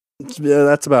 yeah,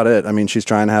 that's about it. I mean, she's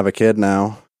trying to have a kid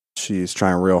now. She's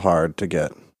trying real hard to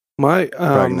get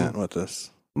pregnant with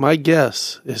this. My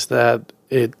guess is that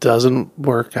it doesn't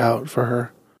work out for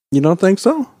her. You don't think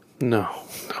so? No.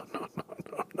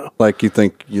 Like you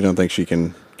don't think she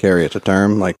can carry it to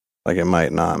term? Like it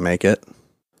might not make it?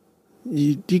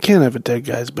 You can't have a dead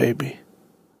guy's baby.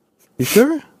 You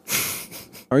sure?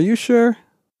 Are you sure?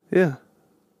 Yeah.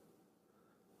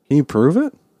 Can you prove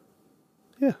it?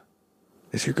 Yeah.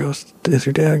 Is your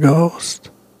dad a ghost?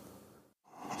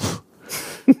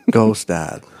 Ghost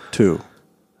Dad 2.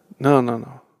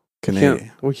 No.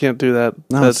 Canadian. We can't do that.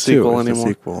 No, that sequel it's anymore. A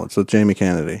sequel. It's with Jamie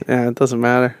Kennedy. Yeah, it doesn't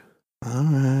matter. All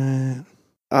right.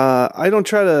 I don't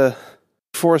try to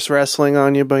force wrestling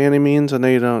on you by any means. I know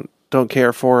you don't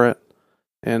care for it,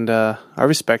 and I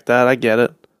respect that. I get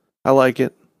it. I like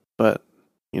it, but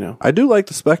I do like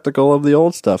the spectacle of the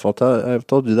old stuff. I've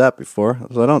told you that before.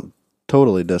 So I don't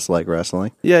totally dislike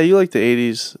wrestling. Yeah, you like the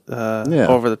 80s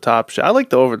over the top shit. I like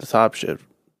the over the top shit.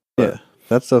 Yeah,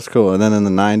 that stuff's cool. And then in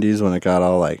the 90s when it got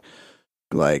all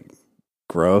like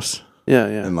gross. Yeah.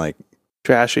 And like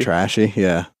trashy.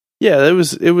 Yeah. Yeah, it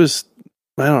was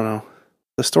I don't know.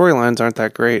 The storylines aren't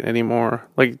that great anymore.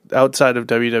 Like outside of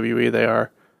WWE they are.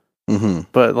 Mm-hmm.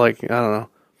 But like, I don't know.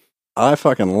 I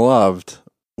fucking loved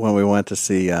when we went to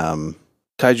see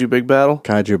Kaiju Big Battle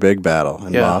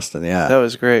in Boston. Yeah. That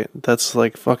was great. That's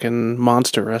like fucking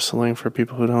monster wrestling for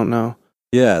people who don't know.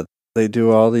 Yeah, they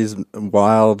do all these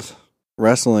wild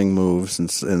wrestling moves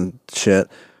and shit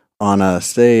on a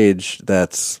stage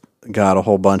that's got a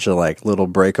whole bunch of like little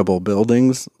breakable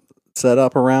buildings set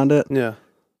up around it. Yeah.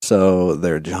 So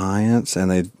they're giants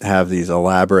and they have these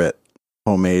elaborate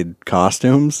homemade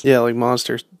costumes. Yeah, like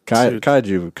monsters.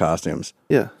 Kaiju costumes.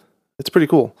 Yeah. It's pretty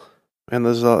cool. And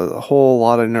there's a whole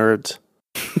lot of nerds.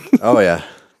 Oh yeah,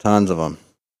 tons of them.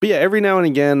 But yeah, every now and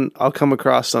again I'll come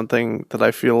across something that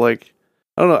I feel like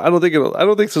I don't know. I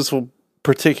don't think this will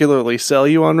particularly sell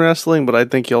you on wrestling, but I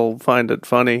think you'll find it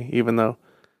funny, even though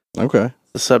Okay.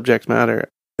 the subject matter.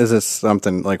 Is this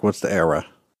something like, what's the era?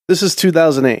 This is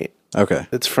 2008. Okay.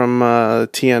 It's from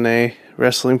TNA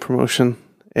wrestling promotion,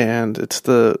 and it's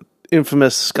the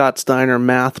infamous Scott Steiner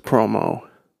math promo.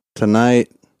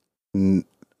 Tonight,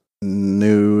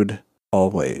 nude,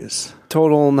 always.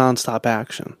 Total nonstop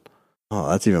action. Oh,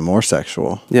 that's even more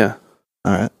sexual. Yeah.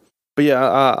 All right. But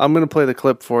yeah, I'm going to play the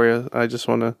clip for you. I just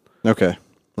want to Okay.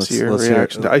 see your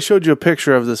reaction. I showed you a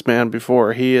picture of this man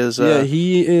before. He is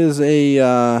he is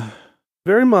a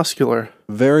very muscular.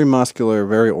 Very muscular,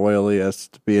 very oily, as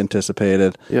to be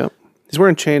anticipated. Yep. He's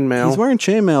wearing chainmail. He's wearing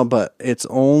chainmail, but it's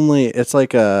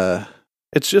like a...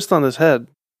 It's just on his head,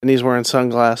 and he's wearing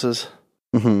sunglasses.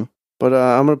 Mm-hmm. But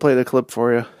I'm going to play the clip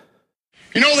for you.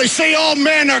 You know, they say all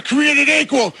men are created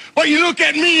equal, but you look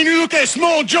at me and you look at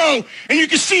Small Joe, and you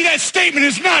can see that statement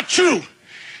is not true.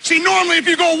 See, normally if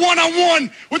you go one-on-one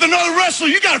with another wrestler,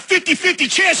 you got a 50-50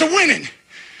 chance of winning.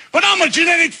 But I'm a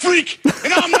genetic freak,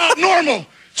 and I'm not normal.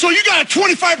 So you got a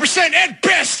 25% at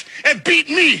best at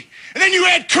beating me. And then you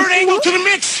add Kurt Angle to the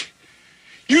mix,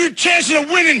 your chances of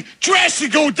winning drastically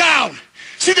go down.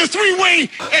 See, the three-way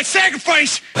at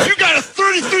Sacrifice, you got a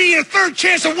 33 and a third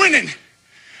chance of winning.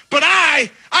 But I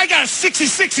got a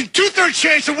 66 and 2/3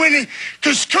 chance of winning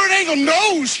because Kurt Angle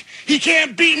knows he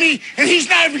can't beat me and he's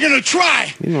not even going to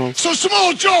try. So,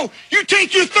 Samoa Joe, you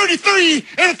take your 33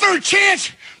 and a third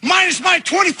chance minus my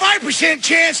 25%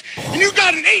 chance, and you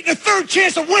got an 8 and a third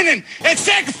chance of winning at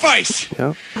Sacrifice.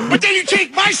 Yep. But then you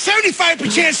take my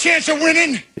 75% chance of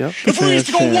winning. Yep. If we used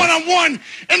to go one-on-one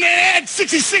and then add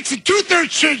 66 and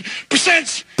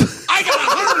 2/3%, I got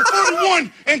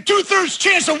 141 and 2/3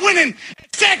 chance of winning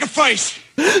at Sacrifice.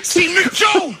 See, Mick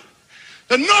Joe,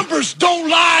 the numbers don't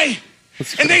lie,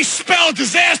 and they spell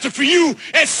disaster for you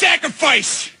at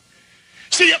Sacrifice.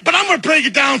 See, but I'm going to break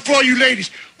it down for all you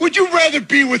ladies. Would you rather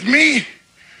be with me,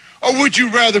 or would you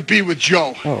rather be with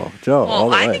Joe? Oh, Joe, all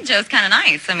the Well, I way. think Joe's kind of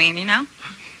nice. I mean, you know.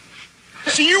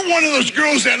 See, you're one of those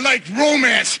girls that like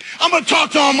romance. I'm going to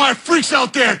talk to all my freaks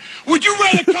out there. Would you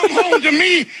rather come home to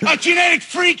me, a genetic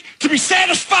freak, to be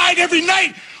satisfied every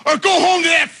night, or go home to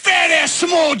that fat-ass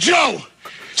Samoa Joe?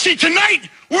 See, tonight,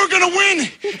 we're going to win,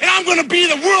 and I'm going to be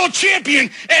the world champion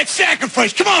at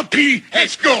Sacrifice. Come on, P.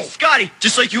 Let's go. Scotty,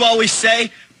 just like you always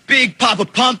say, Big Papa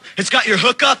Pump has got your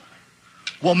hookup.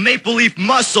 Well, Maple Leaf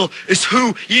Muscle is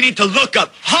who you need to look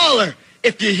up. Holler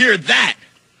if you hear that.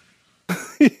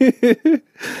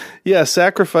 Yeah,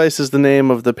 Sacrifice is the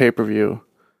name of the pay-per-view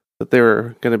that they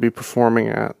were going to be performing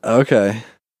at. Okay.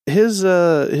 His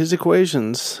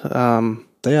equations,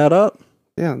 They add up.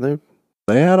 yeah, they're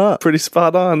They add up. pretty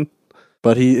spot on.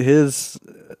 But he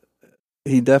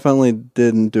definitely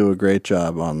didn't do a great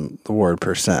job on the word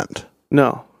percent.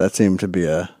 No, That seemed to be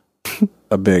a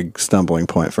big stumbling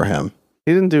point for him.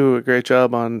 he didn't do a great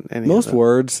job on any Most of it.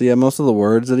 words, most of the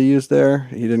words that he used there,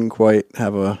 he didn't quite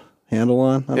have a handle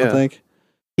on, I Yeah. don't think.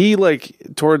 He, like,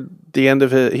 toward the end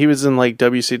of it, he was in, like,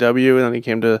 WCW, and then he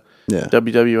came to Yeah.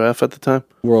 WWF at the time.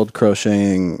 World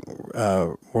crocheting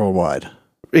worldwide.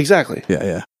 Exactly.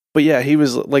 Yeah. But yeah, he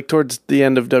was, like, towards the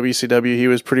end of WCW, he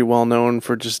was pretty well known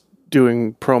for just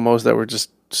doing promos that were just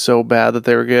so bad that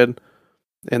they were good.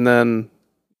 And then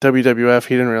WWF,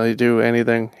 he didn't really do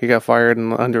anything. He got fired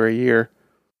in under a year.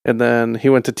 And then he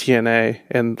went to TNA,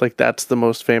 and, like, that's the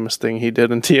most famous thing he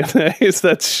did in TNA is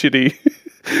that shitty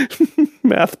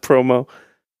math promo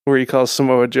where he calls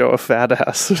Samoa Joe a fat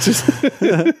ass. Which is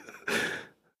I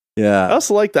Yeah.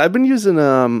 also like that. I've been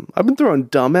throwing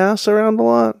dumbass around a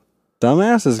lot.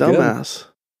 Dumbass is good. Dumbass.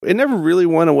 It never really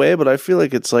went away, but I feel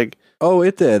like it's like Oh,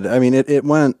 it did. I mean, it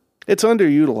went it's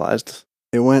underutilized.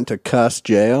 to cuss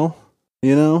jail,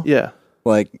 Yeah.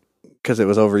 like, because it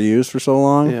was overused for so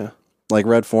long. Yeah. Like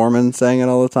Red Foreman saying it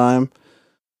all the time.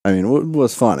 I mean, it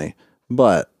was funny,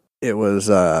 but it was,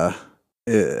 I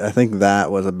think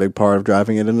that was a big part of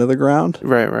driving it into the ground.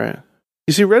 Right.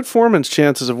 You see, Red Foreman's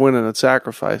chances of winning at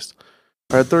Sacrifice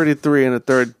are 33 and a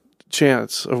third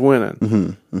chance of winning.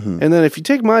 Mm-hmm, mm-hmm. And then if you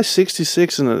take my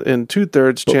 66 and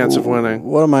 2/3 chance of winning,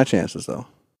 What are my chances, though?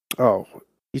 oh,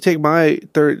 you take my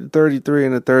 33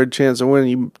 and a third chance of winning,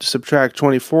 you subtract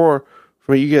 24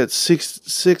 from it, you get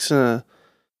 6 and a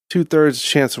 2/3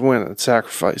 chance of winning at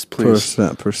Sacrifice, please.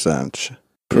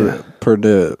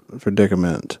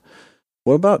 Predicament.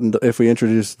 What about if we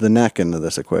introduce the neck into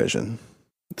this equation?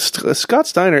 Scott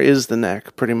Steiner is the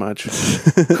neck, pretty much.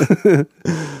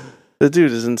 The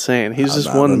dude is insane. He's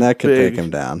just one the neck could big. take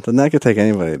him down. The neck could take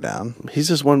anybody down. He's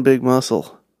just one big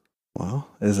muscle. Well,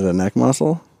 is it a neck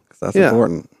muscle? 'Cause that's Yeah.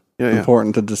 important. Yeah.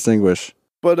 Important to distinguish.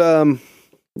 But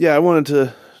Yeah, I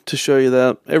wanted to show you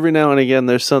that. Every now and again,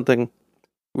 there's something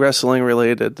wrestling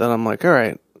related that I'm like, all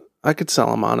right, I could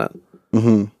sell them on it.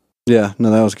 Mm-hmm. Yeah,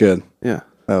 no, that was good. Yeah,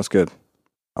 That was good.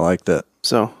 I liked it.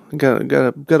 so got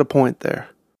a point there.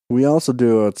 We also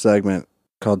do a segment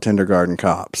called Kindergarten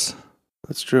Cops.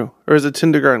 That's true. Or is it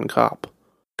Kindergarten Cop?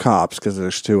 Cops, because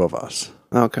there's two of us.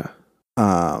 Okay.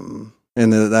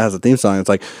 And that has a theme song. It's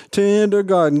like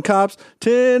Kindergarten Cops,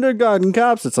 Kindergarten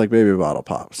Cops. It's like Baby Bottle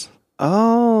Pops.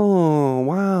 Oh,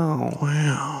 wow.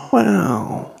 Wow.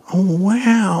 Wow. Oh,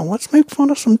 wow. Let's make fun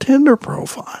of some Tinder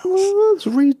profiles. Well, let's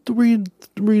read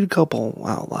a couple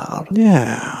out loud.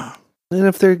 Yeah. And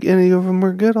if any of them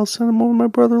are good, I'll send them over to my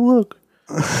brother Luke.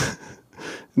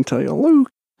 And tell you,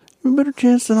 Luke, you have a better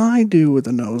chance than I do with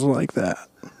a nose like that.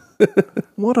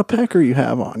 What a pecker you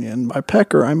have on you. And by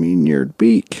pecker, I mean your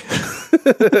beak.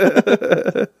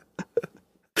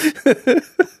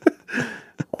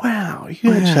 Wow,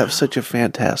 you guys have such a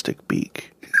fantastic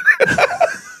beak.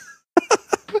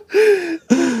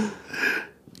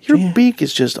 Your beak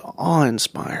is just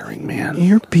awe-inspiring, man.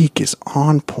 Your beak is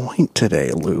on point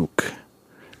today, Luke.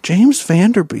 James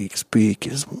Vanderbeek's beak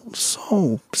is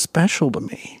so special to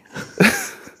me.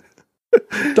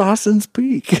 Dawson's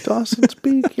beak. Dawson's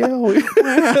beak, yeah.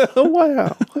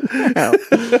 Wow.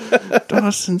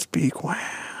 Dawson's beak,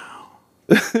 wow.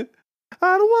 I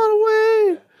don't want to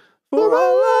wait For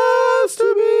our lives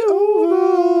to be over,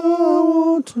 I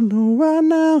want to know right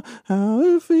now how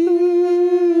it feels.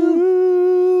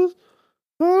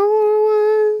 I don't want to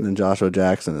wait. And then Joshua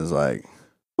Jackson is like,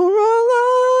 for our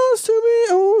lives to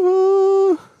be over.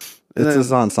 And It's then-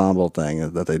 this ensemble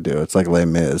thing that they do. It's like Les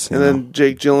Mis. And then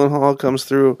Jake Gyllenhaal comes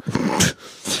through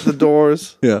the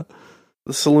doors, yeah.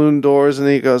 the saloon doors, and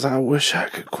he goes, I wish I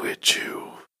could quit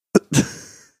you.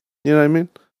 You know what I mean?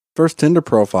 First Tinder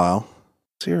profile.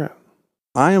 Let's hear it.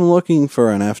 I am looking for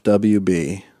an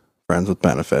FWB, friends with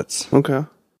benefits. Okay.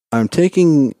 I'm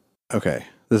taking, okay,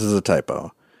 this is a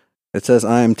typo. It says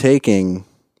I am taking,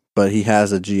 but he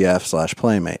has a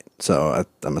GF/playmate. So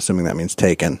I'm assuming that means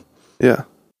taken. Yeah.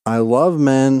 I love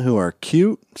men who are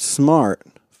cute, smart,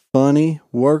 funny,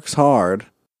 works hard.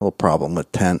 A little problem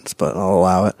with tense, but I'll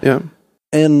allow it. Yeah.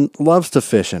 And loves to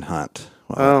fish and hunt.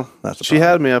 Well, Oh, that's a she problem.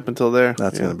 had me up until there.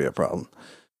 That's Yeah. going to be a problem.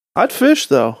 I'd fish,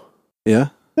 though. Yeah?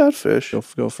 Yeah, I'd fish.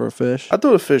 Go for a fish? I'd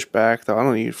throw a fish back, though. I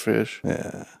don't eat fish.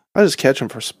 Yeah. I just catch them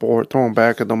for sport, throw them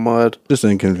back in the mud. Just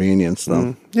inconvenience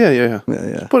them. Yeah. Yeah,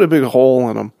 yeah. Put a big hole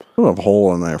in them. Put a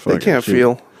hole in there. They can't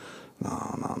feel.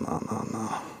 No.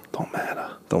 Don't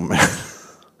matter. Don't matter.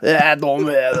 Yeah, don't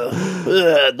matter.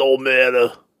 Yeah, don't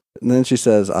matter. And then she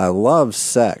says, I love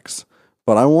sex,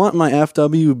 but I want my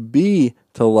FWB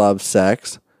to love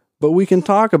sex, but we can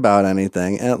talk about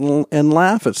anything and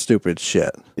laugh at stupid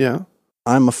shit. Yeah.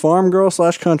 I'm a farm girl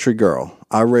 / country girl.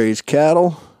 I raise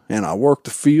cattle and I work the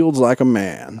fields like a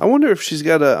man. I wonder if she's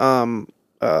got an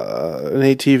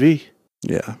ATV.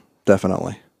 Yeah,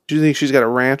 definitely. Do you think she's got a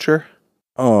rancher?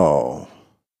 Oh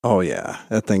yeah.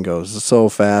 That thing goes so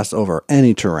fast over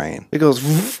any terrain. It goes.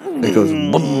 It goes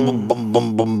bum, bum, bum,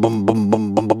 bum, bum, bum, bum,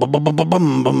 bum, bum, bum, bum, bum,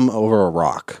 bum, bum, over a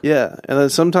rock. Yeah, and then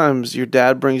sometimes your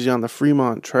dad brings you on the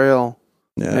Fremont Trail,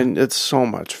 Yeah. and it's so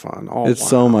much fun. Oh, It's wow.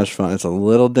 so much fun. It's a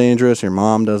little dangerous. Your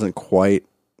mom doesn't quite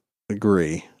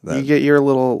agree. You That get your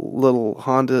little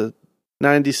Honda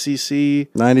 90cc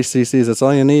 90 cc's, that's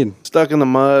all you need. stuck in the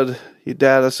mud. Your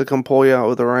dad has to come pull you out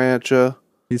with a rancher.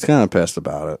 He's kind of pissed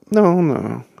about it.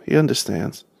 No, he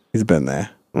understands. He's been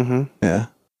there. Mm-hmm. Yeah.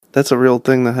 That's a real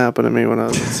thing that happened to me when I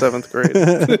was in 7th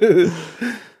grade.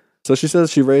 So she says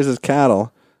she raises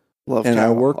cattle. Love And I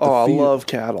cattle. work the I field- love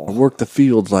I cattle. work the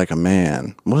fields like a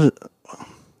man. What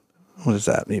does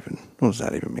that even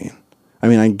mean? I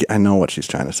mean, I know what she's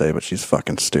trying to say, but she's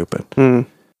fucking stupid. Hmm.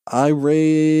 I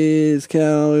raise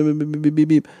cattle. Beep, beep, beep,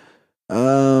 beep.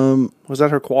 Was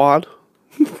that her quad?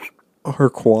 Her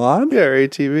quad? Yeah, her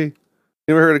ATV.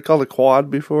 You ever heard it called a quad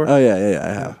before? Oh yeah, I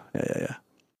have. Yeah.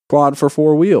 Quad for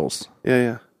 4 wheels.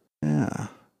 Yeah. Yeah.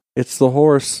 It's the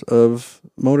horse of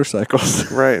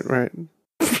motorcycles. Right.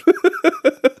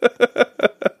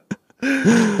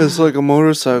 It's like a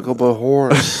motorcycle, but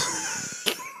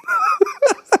horse.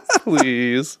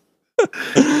 Please.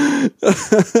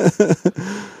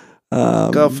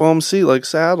 Got foam seat like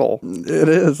saddle. It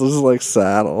is. This is like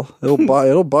saddle.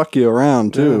 It'll buck you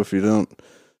around too if you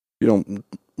don't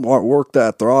work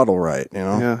that throttle right. You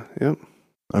know. Yeah. Yep.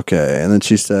 Okay, and then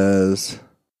she says,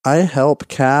 "I help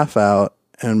calf out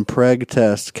and preg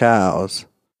test cows."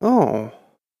 Oh,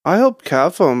 I help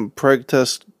Calfum preg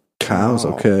test Cows,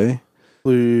 Wow. okay.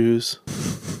 Please.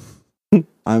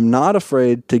 I'm not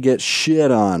afraid to get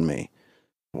shit on me.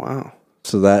 Wow.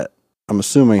 So that I'm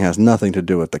assuming has nothing to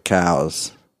do with the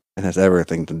cows and has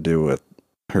everything to do with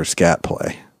her scat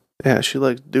play. Yeah, she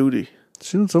likes duty.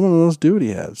 She's one of those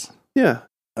duty heads. Yeah.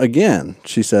 Again,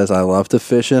 she says, I love to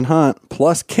fish and hunt,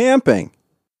 plus camping.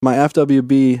 My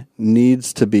FWB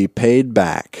needs to be paid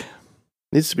back.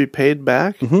 Needs to be paid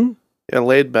back? Mm-hmm. Yeah,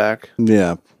 laid back.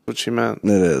 Yeah. What she meant. It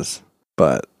is.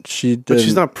 But she did. But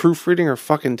she's not proofreading her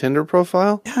fucking Tinder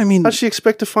profile? Yeah, I mean. How'd she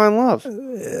expect to find love?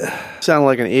 Sound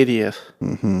like an idiot.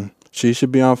 Mm-hmm. She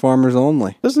should be on Farmers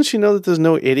Only. Doesn't she know that there's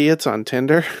no idiots on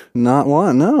Tinder? Not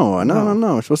one. No.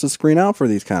 We're supposed to screen out for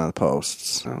these kind of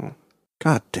posts. Oh.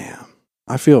 God damn.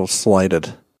 I feel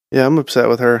slighted. Yeah, I'm upset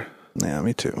with her. Yeah,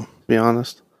 me too. To be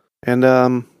honest. And, I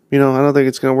don't think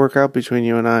it's going to work out between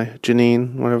you and I.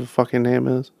 Janine, whatever the fucking name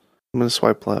is. I'm going to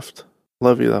swipe left.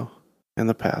 Love you, though. And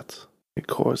the Pats. And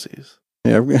Corsies.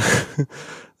 Yeah.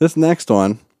 This next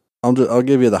one, I'll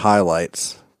give you the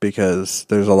highlights because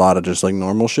there's a lot of just like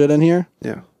normal shit in here.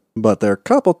 Yeah. But there are a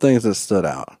couple things that stood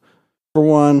out. For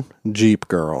one, Jeep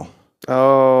Girl.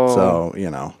 Oh. So,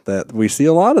 that we see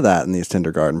a lot of that in these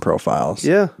Kindergarten profiles.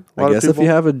 Yeah. I guess if you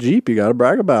have a Jeep, you got to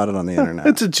brag about it on the internet.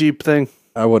 It's a Jeep thing.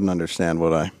 I wouldn't understand,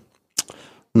 would I?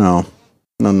 No.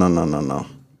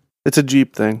 It's a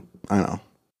Jeep thing. I know.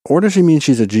 Or does she mean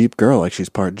she's a Jeep girl, like she's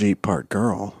part Jeep, part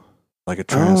girl? Like a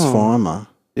transformer?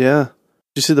 Yeah.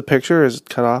 Did you see the picture? Is it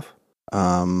cut off?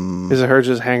 Is it her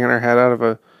just hanging her head out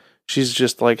of she's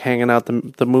just like hanging out the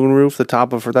moonroof, that's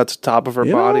the top of her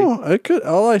body?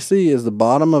 All I see is the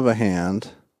bottom of a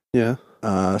hand. Yeah.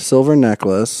 Silver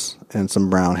necklace and some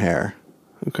brown hair.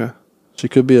 Okay. She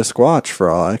could be a Squatch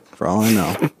for all I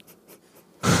know.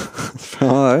 For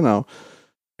all I know.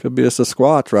 Could be a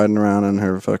Sasquatch riding around in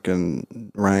her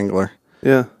fucking Wrangler.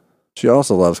 Yeah. She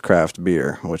also loves craft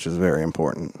beer, which is very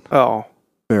important. Oh.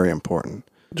 Very important.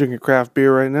 Drinking craft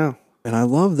beer right now. And I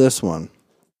love this one.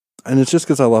 And it's just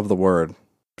because I love the word.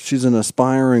 She's an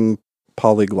aspiring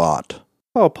polyglot.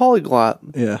 Oh, polyglot.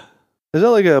 Yeah. Is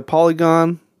that like a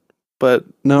polygon? But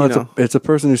no, it's a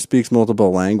person who speaks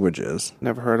multiple languages.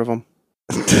 Never heard of them.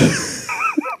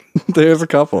 There's a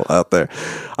couple out there.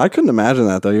 I couldn't imagine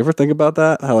that though. You ever think about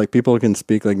that? How like people can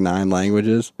speak like 9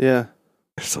 languages? Yeah.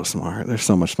 They're so smart. They're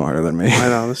so much smarter than me. I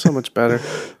know. They're so much better.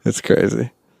 It's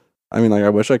crazy. I mean, like I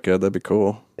wish I could. That'd be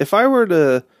cool. If I were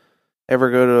to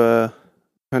ever go to a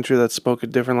country that spoke a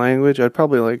different language,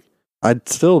 I'd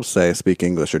still say speak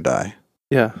English or die.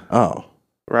 Yeah. Oh.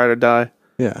 Ride or die.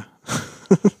 Yeah.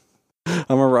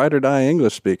 I'm a ride or die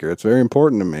English speaker. It's very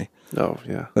important to me. Oh,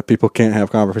 yeah. That people can't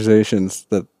have conversations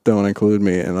that don't include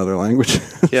me in other languages.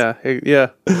 Yeah. You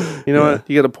know what?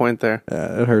 You got a point there.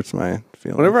 Yeah, it hurts my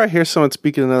feelings. Whenever I hear someone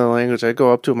speaking another language, I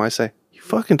go up to them, I say, "You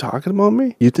fucking talking about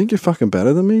me? You think you're fucking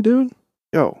better than me, dude?"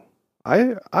 Yo,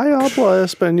 I habla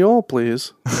español,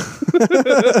 please.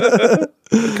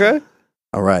 Okay?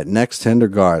 All right, next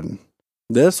kindergarten.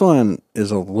 This one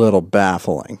is a little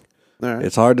baffling. All right.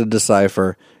 It's hard to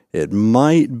decipher. It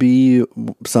might be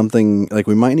something, like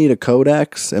we might need a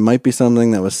codex. It might be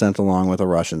something that was sent along with a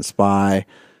Russian spy.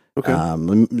 Okay.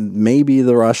 Maybe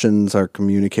the Russians are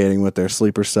communicating with their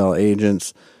sleeper cell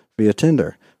agents via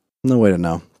Tinder. No way to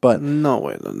know. But no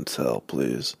way to tell,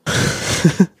 please.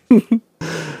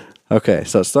 Okay,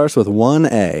 so it starts with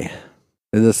 1A.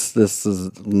 This is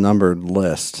a numbered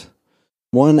list.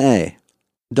 1A.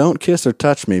 Don't kiss or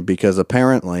touch me because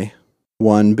apparently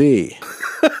 1B.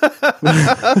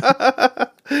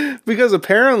 Because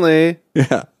apparently,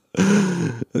 Yeah.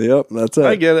 Yep, that's it.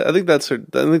 I get it. I think that's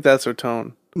her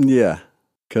tone. Yeah.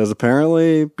 Because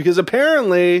apparently,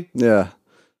 yeah,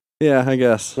 I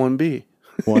guess. 1B.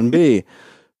 1B.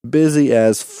 Busy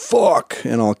as fuck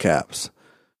in all caps.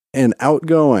 And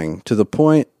outgoing to the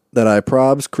point that I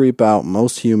probs creep out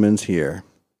most humans here.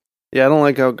 Yeah, I don't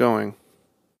like outgoing.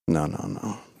 No.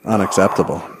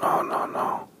 Unacceptable.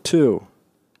 No. 2.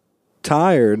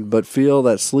 Tired, but feel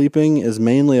that sleeping is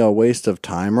mainly a waste of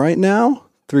time right now?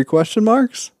 3 question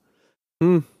marks?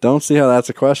 Don't see how that's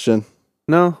a question.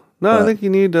 No, I think you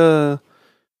need, at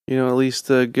least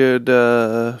a good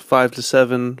 5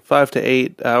 to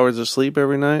 8 hours of sleep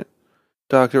every night.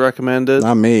 Doctor recommended.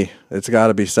 Not me. It's got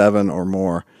to be 7 or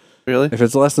more. Really? If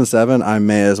it's less than 7, I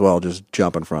may as well just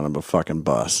jump in front of a fucking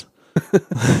bus.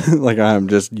 Like I'm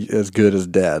just as good as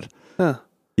dead. Huh.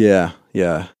 Yeah.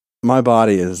 My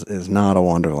body is not a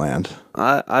wonderland.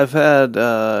 I've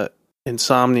had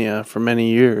insomnia for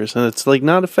many years, and it's like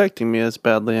not affecting me as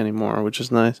badly anymore, which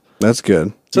is nice. That's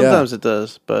good. Sometimes it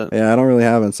does, but yeah, I don't really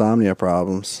have insomnia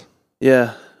problems.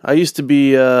 Yeah, I used to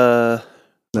be.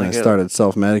 Then I started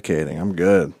self-medicating. I'm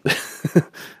good.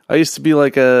 I used to be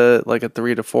like a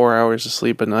 3 to 4 hours of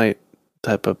sleep a night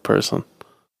type of person.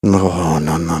 No.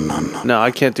 No,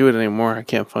 I can't do it anymore. I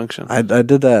can't function. I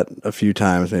did that a few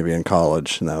times, maybe in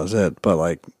college, and that was it. But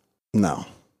like, no.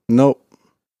 Nope.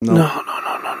 No.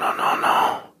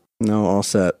 No, all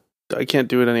set. I can't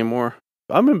do it anymore.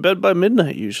 I'm in bed by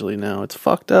midnight usually now. It's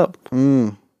fucked up.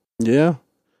 Yeah.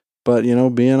 But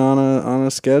being on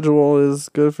a schedule is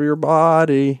good for your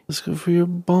body. It's good for your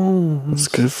bones. It's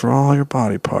good for all your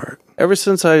body part. Ever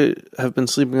since I have been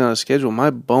sleeping on a schedule,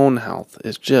 my bone health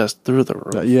is just through the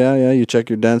roof. Yeah. You check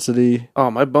your density.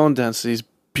 Oh, my bone density is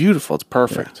beautiful. It's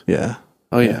perfect. Yeah.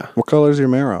 Oh, yeah. What color is your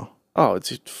marrow? Oh,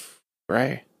 it's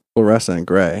gray. Fluorescent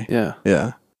gray. Yeah.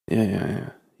 Yeah. Yeah.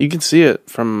 You can see it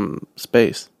from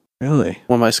space. Really?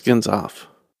 When my skin's off.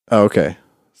 Oh, okay.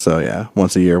 So, yeah,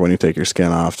 once a year when you take your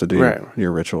skin off to do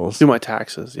your rituals. Do my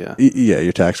taxes, yeah. Yeah,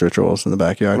 your tax rituals in the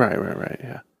backyard. Right,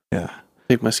 yeah. Yeah.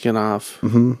 Take my skin off,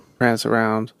 prance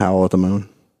around. Howl at the moon.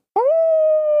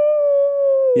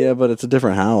 Yeah, but it's a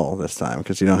different howl this time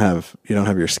because you don't have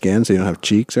your skin, so you don't have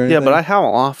cheeks or anything. Yeah, but I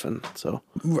howl often, so.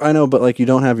 I know, but like you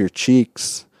don't have your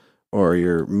cheeks or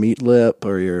your meat lip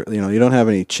or your, you don't have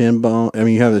any chin bone. I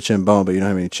mean, you have the chin bone, but you don't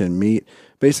have any chin meat.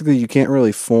 Basically, you can't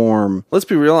really form. Let's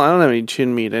be real, I don't have any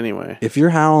chin meat anyway. If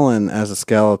you're howling as a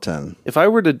skeleton. If I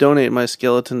were to donate my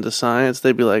skeleton to science,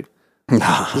 they'd be like, this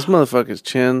motherfucker's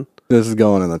chin. This is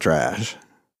going in the trash.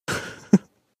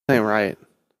 Ain't right.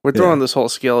 We're throwing this whole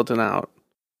skeleton out.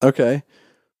 Okay.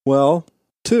 Well,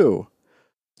 2.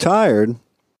 Tired,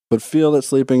 but feel that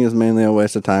sleeping is mainly a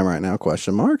waste of time right now,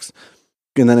 question marks.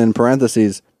 And then in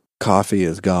parentheses, coffee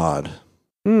is God.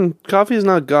 Coffee is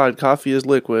not God. Coffee is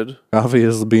liquid. Coffee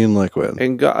is being liquid.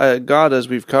 And God, as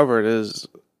we've covered, is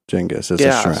Genghis is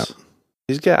gas. a shrimp.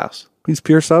 He's gas. He's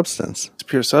pure substance. It's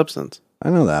pure substance. I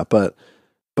know that, but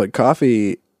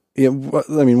coffee. Yeah,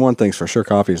 I mean, one thing's for sure: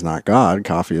 coffee is not God.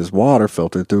 Coffee is water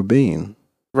filtered through bean.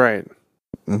 Right.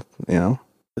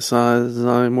 It's not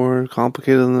any more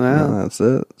complicated than that. No, that's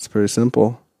it. It's pretty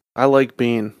simple. I like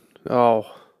bean. Oh.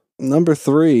 Number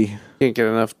 3. Can't get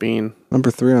enough bean. Number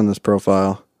 3 on this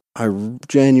profile. I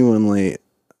my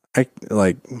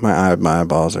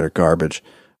eyeballs are garbage.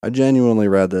 I genuinely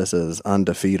read this as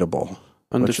undefeatable.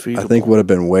 Undefeatable. Which I think would have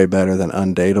been way better than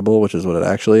undateable, which is what it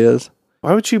actually is.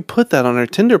 Why would you put that on her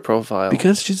Tinder profile?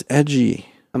 Because she's edgy.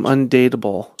 I'm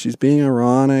undateable. She's being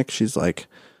ironic. She's like,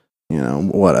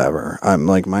 whatever. I'm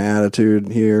like, my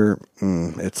attitude here,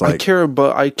 it's like...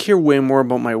 I care way more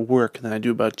about my work than I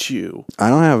do about you. I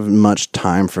don't have much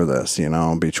time for this,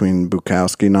 between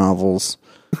Bukowski novels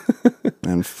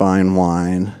and fine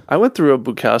wine. I went through a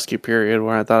Bukowski period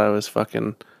where I thought I was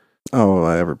fucking... Oh,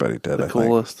 everybody did, the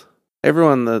coolest.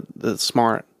 Everyone that's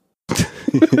smart.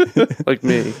 Like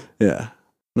me. Yeah.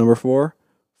 Number 4,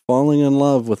 falling in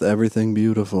love with everything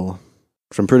beautiful.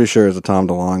 Which I'm pretty sure is a Tom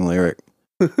DeLonge lyric.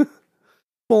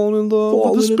 Falling in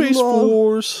love with the Space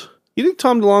Force. You think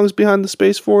Tom DeLonge's behind the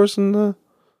Space Force? Oh,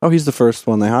 he's the first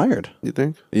one they hired. You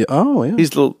think? Yeah. Oh,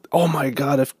 yeah. Oh my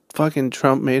God, if fucking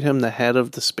Trump made him the head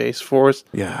of the Space Force.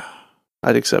 Yeah.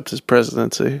 I'd accept his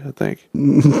presidency, I think.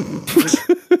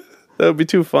 That would be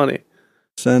too funny.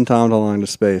 Send Tom DeLonge to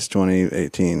space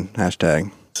 2018. #.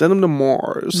 Send him to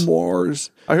Mars. Mars.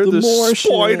 I heard there's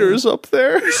spiders up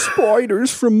there.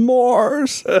 Spiders from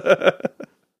Mars.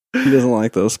 He doesn't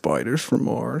like those spiders from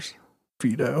Mars.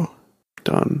 Vito.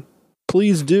 Done.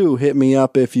 Please do hit me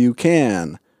up if you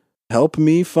can. Help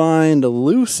me find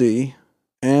Lucy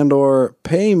and or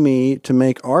pay me to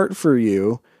make art for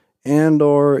you and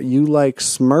or you like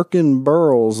smirking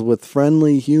burls with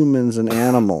friendly humans and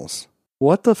animals.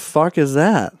 What the fuck is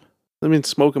that? I mean,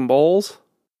 smoking bowls?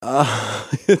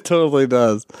 It totally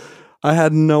does. I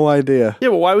had no idea. Yeah,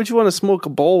 but why would you want to smoke a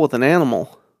bowl with an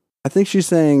animal? I think she's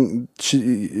saying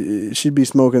she'd be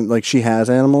smoking, like she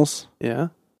has animals. Yeah.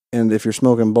 And if you're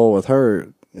smoking bowl with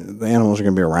her, the animals are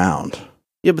going to be around.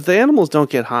 Yeah, but the animals don't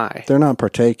get high. They're not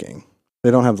partaking.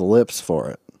 They don't have the lips for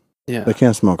it. Yeah. They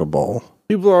can't smoke a bowl.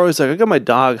 People are always like, I got my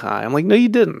dog high. I'm like, no, you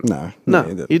didn't. No,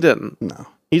 you didn't. No.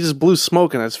 He just blew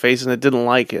smoke in his face and it didn't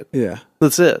like it. Yeah.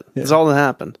 That's it. Yeah. That's all that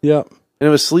happened. Yep. And it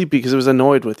was sleepy because it was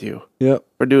annoyed with you. Yep.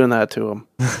 For doing that to him.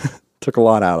 Took a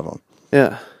lot out of him.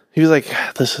 Yeah. He was like,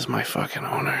 this is my fucking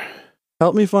owner.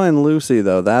 Help me find Lucy,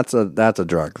 though. That's a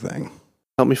drug thing.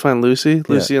 Help me find Lucy? Yeah.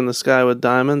 Lucy in the Sky with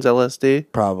Diamonds, LSD?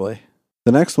 Probably.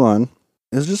 The next one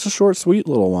is just a short, sweet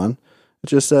little one. It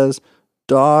just says,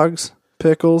 dogs,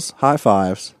 pickles, high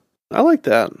fives. I like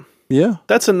that. Yeah.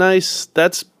 That's a nice,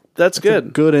 that's good. A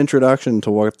good introduction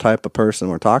to what type of person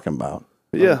we're talking about.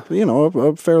 Yeah.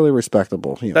 A fairly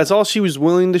respectable. That's all she was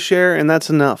willing to share, and that's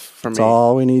enough for me. That's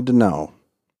all we need to know.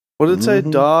 What did it say?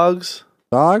 Dogs?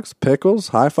 Dogs, pickles,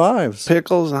 high fives.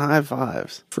 Pickles and high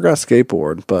fives. Forgot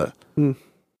skateboard, but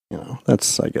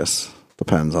that's, I guess,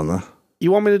 depends on the...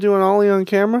 You want me to do an ollie on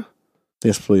camera?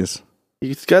 Yes, please.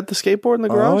 You got the skateboard in the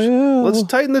garage? Oh, yeah. Let's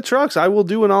tighten the trucks. I will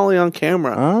do an ollie on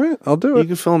camera. All right, I'll do it. You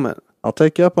can film it. I'll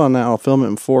take you up on that. I'll film it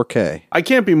in 4K. I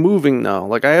can't be moving, though.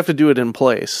 Like, I have to do it in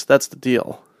place. That's the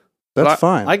deal. That's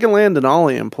fine. I can land an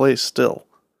ollie in place still.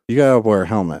 You gotta wear a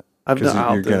helmet. Because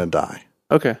I'll you're gonna die.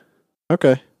 Okay.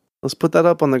 Okay. Let's put that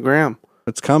up on the gram.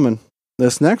 It's coming.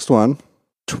 This next one,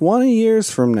 20 years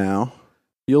from now,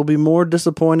 you'll be more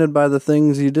disappointed by the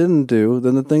things you didn't do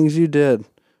than the things you did.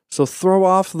 So throw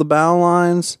off the bow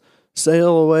lines,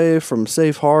 sail away from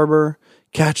safe harbor,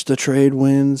 catch the trade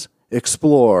winds,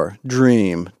 explore,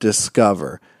 dream,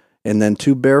 discover, and then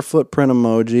 2 barefoot print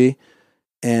emoji,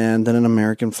 and then an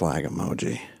American flag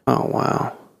emoji. Oh,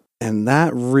 wow. And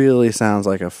that really sounds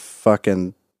like a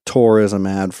fucking tourism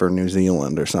ad for New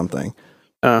Zealand or something.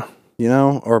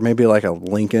 Or maybe like a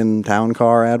Lincoln town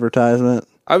car advertisement.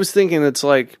 I was thinking it's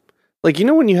like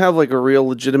when you have like a real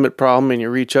legitimate problem and you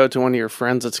reach out to one of your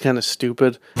friends that's kind of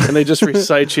stupid and they just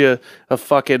recite you a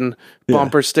fucking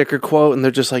bumper sticker quote and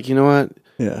they're just like, you know what?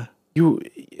 Yeah.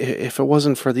 If it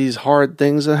wasn't for these hard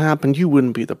things that happened, you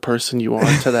wouldn't be the person you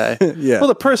are today. Yeah. Well,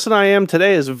 the person I am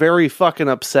today is very fucking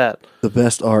upset. The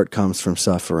best art comes from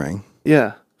suffering.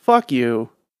 Yeah. Fuck you.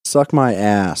 Suck my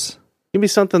ass. Give me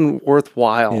something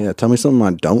worthwhile. Yeah, tell me something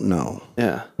I don't know.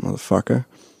 Yeah. Motherfucker.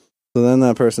 So then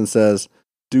that person says,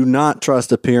 do not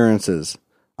trust appearances.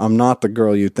 I'm not the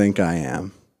girl you think I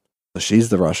am. So she's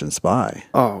the Russian spy.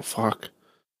 Oh, fuck.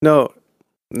 No,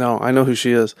 I know who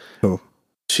she is. Who?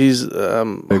 She's,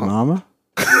 Big Mama?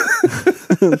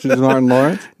 She's Martin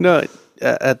Lawrence? No,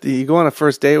 you go on a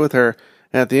first date with her,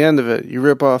 and at the end of it, you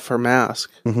rip off her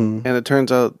mask. Mm-hmm. And it turns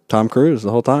out Tom Cruise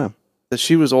the whole time. That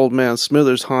she was old man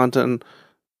Smithers haunting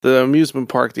the amusement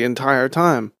park the entire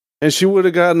time. And she would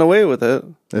have gotten away with it.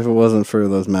 If it wasn't for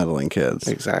those meddling kids.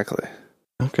 Exactly.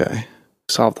 Okay.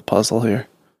 Solve the puzzle here.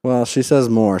 Well, she says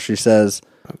more. She says,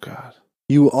 oh, God.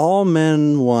 You all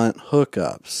men want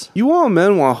hookups. You all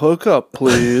men want hookup,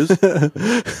 please.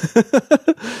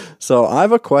 So I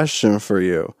have a question for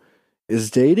you. Is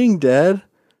dating dead?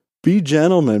 Be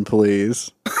gentlemen,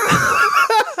 please.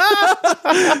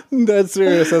 That's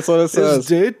serious. That's what it says. Is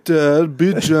date dead?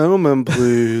 Be gentlemen,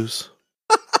 please.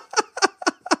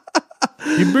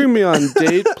 You bring me on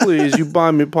date, please. You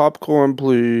buy me popcorn,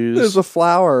 please. There's a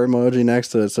flower emoji next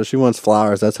to it, so she wants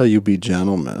flowers. That's how you be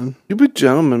gentlemen. You be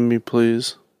gentlemen, me,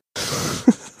 please.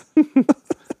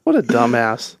 What a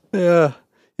dumbass. Yeah.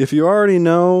 If you already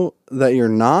know that you're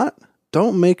not,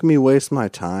 don't make me waste my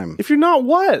time. If you're not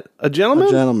what? A gentleman?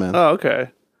 A gentleman. Oh, okay.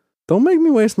 Don't make me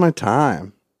waste my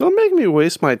time. Don't make me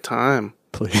waste my time.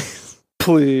 Please.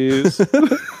 Please.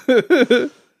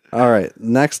 All right.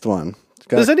 Next one.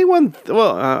 Does anyone...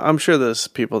 Well, I'm sure there's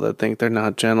people that think they're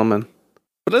not gentlemen.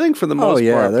 But I think for the most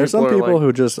part... There's some people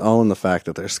who just own the fact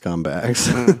that they're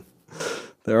scumbags.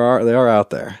 They are out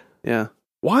there. Yeah.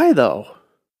 Why, though?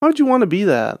 Why would you want to be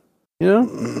that? You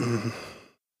know?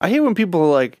 I hate when people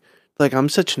are like, I'm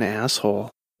such an asshole.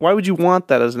 Why would you want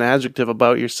that as an adjective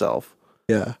about yourself?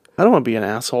 Yeah. I don't want to be an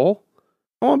asshole.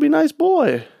 I want to be a nice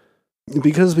boy.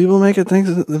 Because people people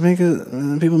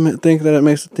think that it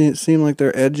makes it seem like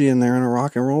they're edgy and they're in a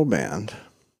rock and roll band.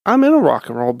 I'm in a rock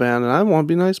and roll band and I want to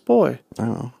be a nice boy. I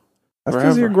know. That's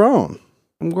because you're grown.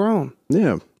 I'm grown.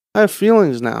 Yeah. I have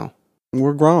feelings now.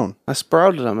 We're grown. I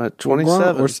sprouted them at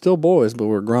 27. We're still boys, but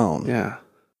we're grown. Yeah.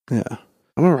 Yeah.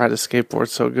 I'm going to ride a skateboard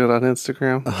so good on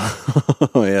Instagram.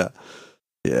 Oh, yeah.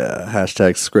 Yeah.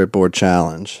 Hashtag skateboard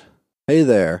challenge. Hey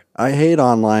there. I hate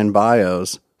online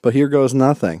bios, but here goes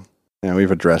nothing. Yeah,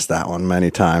 we've addressed that one many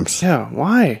times. Yeah,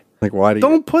 why? Like, why do you...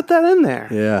 Don't put that in there.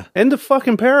 Yeah. End of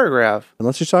fucking paragraph.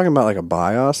 Unless you're talking about like a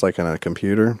BIOS, like on a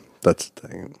computer, that's the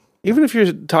thing. Even if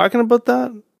you're talking about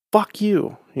that, fuck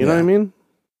you. You know what I mean?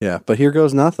 Yeah, but here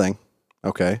goes nothing.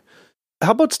 Okay.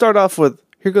 How about start off with,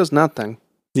 here goes nothing?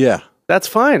 Yeah. That's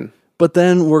fine. But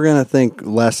then we're going to think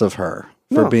less of her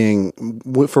for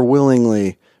for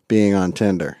willingly being on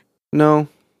Tinder. No.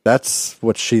 That's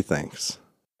what she thinks.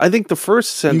 I think the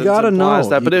first sentence implies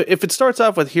that, but if it starts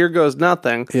off with here goes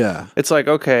nothing, it's like,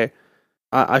 okay,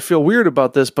 I feel weird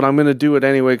about this, but I'm going to do it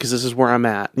anyway because this is where I'm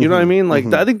at. You know what I mean? Like,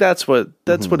 I think that's what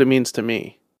it means to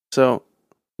me. So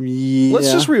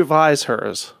let's just revise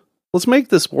hers. Let's make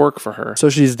this work for her.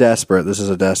 So she's desperate. This is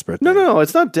a desperate thing. No,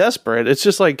 it's not desperate. It's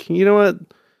just like, you know what?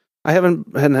 I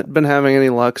haven't been having any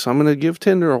luck, so I'm going to give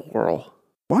Tinder a whirl.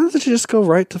 Why doesn't she just go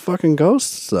right to fucking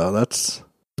ghosts, though?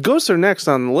 Ghosts are next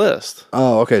on the list.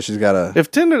 Oh, okay. She's got to...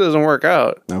 If Tinder doesn't work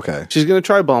out, she's going to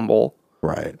try Bumble.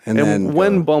 Right. And then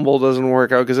when Bumble doesn't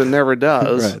work out, because it never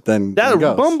does, right, then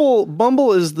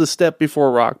Bumble is the step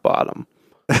before rock bottom.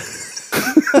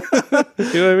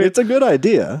 You know what I mean? It's a good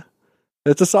idea.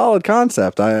 It's a solid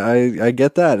concept. I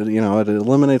get that. You know, it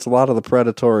eliminates a lot of the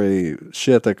predatory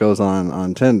shit that goes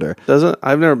on Tinder. Doesn't?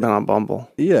 I've never been on Bumble.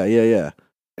 Yeah.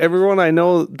 Everyone I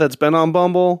know that's been on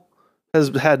Bumble has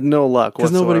had no luck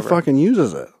Because whatsoever. nobody fucking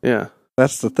uses it. Yeah.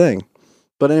 That's the thing.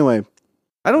 But anyway,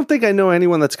 I don't think I know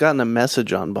anyone that's gotten a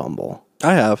message on Bumble.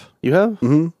 I have. You have?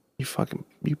 Mm-hmm.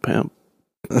 You pimp.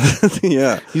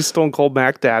 Yeah. You Stone Cold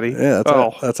Mac Daddy. Yeah.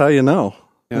 That's how you know.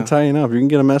 Yeah. That's how you know. If you can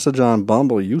get a message on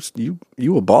Bumble, you a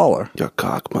baller. Your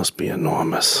cock must be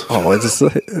enormous. Oh, it's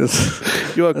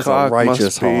Your it's cock a righteous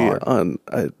must be hard.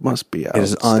 it must be It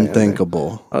is outstanding.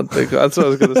 unthinkable. That's what I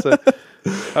was going to say.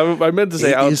 I meant to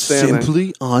say outstanding. It is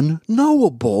simply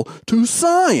unknowable to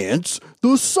science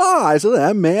the size of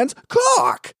that man's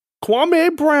cock.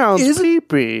 Kwame Brown's Is-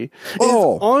 pee-pee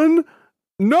Oh. is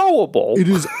unknowable. It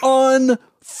is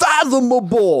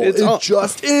unfathomable. It's It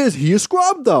just is. He is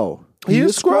scrubbed, though. He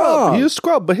is scrubbed. He is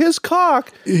scrubbed, but his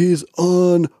cock is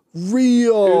unreal.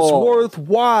 is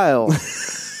worthwhile.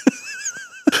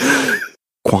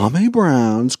 Kwame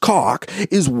Brown's cock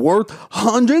is worth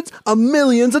hundreds of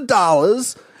millions of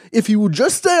dollars if he would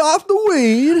just stay off the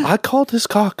weed. I called his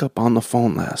cock up on the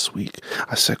phone last week.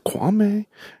 I said, Kwame,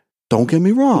 Don't get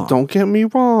me wrong. don't get me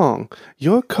wrong.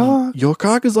 Your cock, Your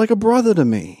cock is like a brother to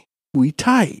me. We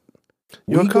tight.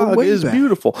 your We go cock way is back.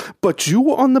 beautiful, but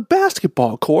you on the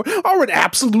basketball court are an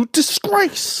absolute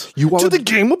disgrace You are- to the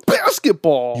game of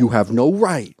basketball. You have no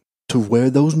right to wear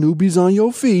those newbies on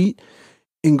your feet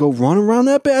and go run around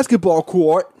that basketball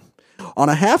court on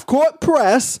a half-court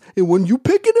press, and when you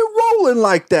picking and rolling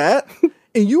like that,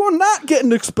 and you are not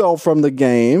getting expelled from the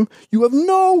game, you have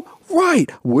no right.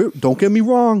 Don't get me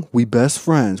wrong, we best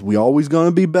friends. We always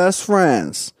gonna be best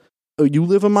friends. You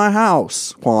live in my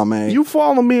house, Kwame. You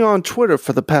follow me on Twitter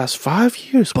for the past 5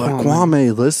 years, But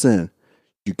Kwame, listen,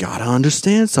 you gotta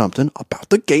understand something about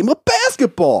the game of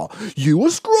basketball. You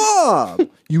a scrub.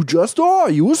 You just are.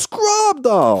 You a scrub,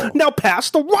 though. Now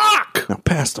pass the rock. Now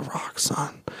pass the rock,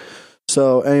 son.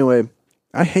 So anyway,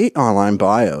 I hate online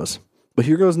bios, but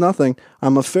here goes nothing.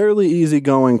 I'm a fairly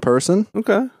easygoing person.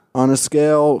 Okay. On a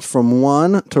scale from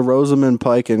 1 to Rosamund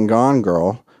Pike and Gone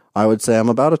Girl, I would say I'm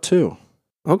about a 2.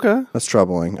 Okay. That's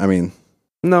troubling. I mean,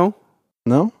 No.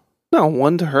 no? No,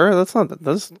 1 to her. That's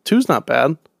 2's not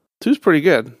bad. 2's pretty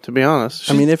good, to be honest.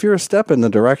 I mean, if you're a step in the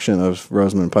direction of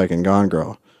Rosamund Pike and Gone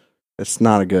Girl, it's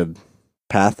not a good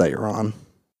path that you're on.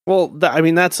 well,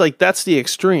 that's the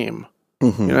extreme.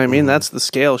 Mm-hmm. You know what I mean? That's the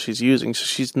scale she's using. So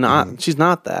she's not. She's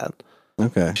not that.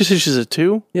 Okay. She says she's a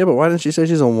 2. Yeah, but why didn't she say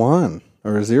she's a 1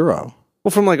 or a 0? Well,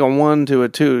 from like a 1 to a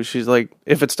 2, she's like,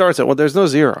 if it starts at there's no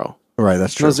 0. Right,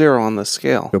 that's true. No 0 on this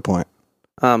scale. Good point.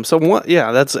 So 1,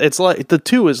 yeah, it's like the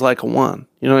 2 is like a 1.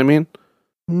 You know what I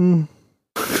mean?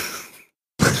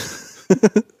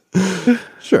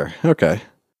 Sure. Okay.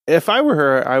 If I were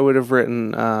her, I would have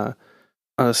written on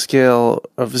a scale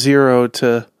of 0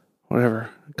 to whatever,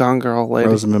 Gone Girl lady.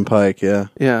 Rosamund Pike, yeah.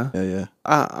 Yeah. Yeah.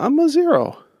 I'm a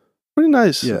 0. Pretty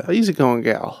nice. Yeah. Easygoing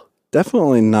gal.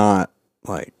 Definitely not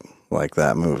like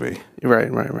that movie.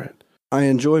 Right. I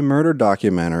enjoy murder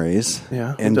documentaries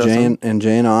Yeah. who and doesn't?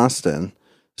 Jane Austen.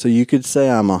 So you could say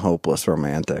I'm a hopeless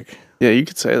romantic. Yeah, you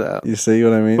could say that. You see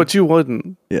what I mean? But you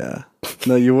wouldn't. Yeah.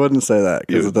 No, you wouldn't say that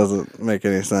because You- it doesn't make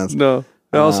any sense. No.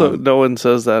 Also, no one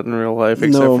says that in real life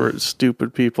except no. for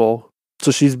stupid people.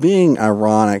 So she's being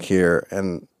ironic here,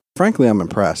 and frankly, I'm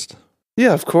impressed.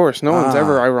 Yeah, of course. No one's Ah.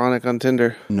 ever ironic on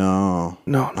Tinder. No,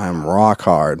 No. I'm rock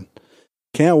hard.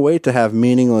 Can't wait to have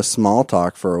meaningless small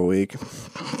talk for a week.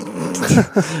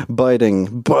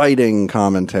 biting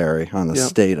commentary on the Yep.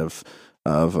 state of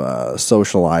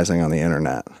socializing on the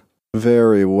internet.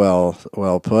 Very well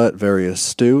put, very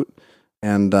astute,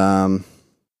 and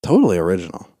totally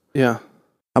original. Yeah.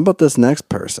 How about this next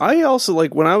person? I also,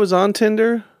 like, when I was on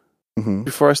Tinder, Mm-hmm.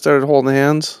 before I started holding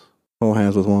hands Hold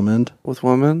hands with woman. with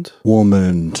women,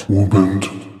 Woman.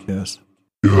 Yes.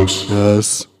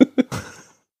 Yes.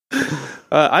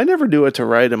 I never knew what to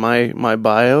write in my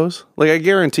bios. Like, I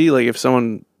guarantee, like, if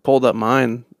someone pulled up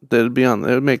mine, it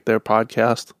would make their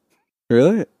podcast.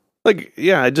 Really? Like,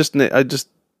 yeah, I just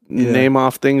name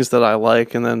off things that I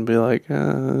like and then be like,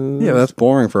 Yeah, that's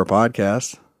boring for a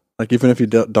podcast. Like even if you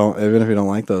don't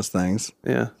like those things,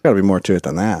 yeah, got to be more to it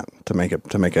than that to make it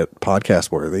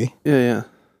podcast worthy. yeah.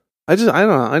 I don't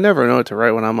know. I never know what to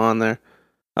write when I'm on there.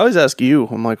 I always ask you.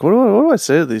 I'm like, what do I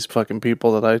say to these fucking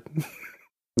people that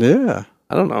Yeah,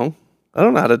 I don't know. I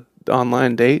don't know how to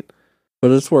online date.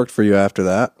 but it's worked for you after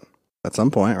that at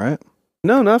some point, right?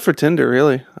 No, not for Tinder,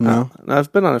 really. No?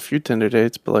 I've been on a few Tinder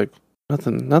dates, but like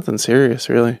nothing serious,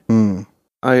 really.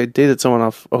 I dated someone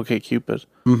off OkCupid.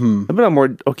 Mm-hmm. I've been on more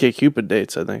OkCupid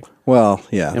dates, I think, Well,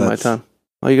 yeah. in my time.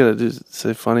 All you gotta do is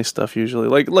say funny stuff usually.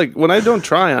 Like when I don't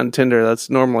try on Tinder, that's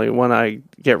normally when I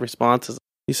get responses.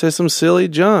 You say some silly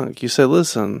junk. You say,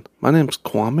 listen, my name's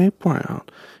Kwame Brown,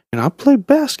 and I play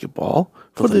basketball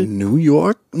For the New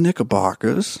York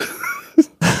Knickerbockers.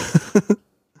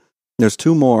 There's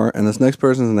 2 more, and this next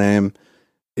person's name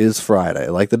is Friday,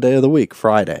 like the day of the week,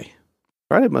 Friday.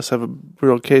 Friday must have a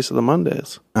real case of the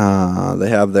Mondays. They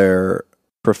have their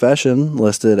profession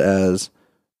listed as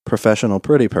professional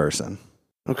pretty person,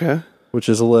 Okay. which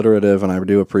is alliterative, and I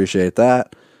do appreciate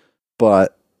that,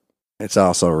 but it's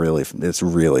also really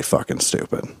fucking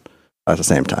stupid at the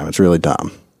same time. It's really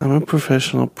dumb. I'm a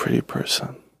professional pretty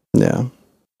person. Yeah.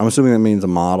 I'm assuming that means a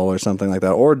model or something like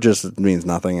that, or just it means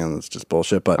nothing and it's just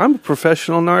bullshit, but I'm a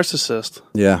professional narcissist.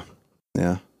 yeah.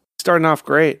 Yeah. Starting off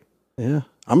great. Yeah.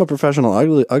 I'm a professional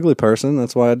ugly person.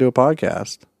 That's why I do a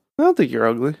podcast. I don't think you're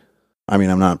ugly. I mean,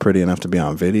 I'm not pretty enough to be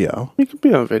on video. You can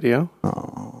be on video.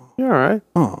 Oh. You're all right.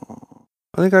 Oh.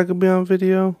 I think I could be on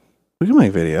video. We can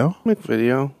make video. Make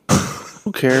video.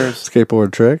 Who cares?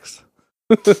 Skateboard tricks.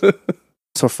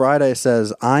 So Friday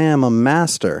says, I am a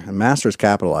master. And master is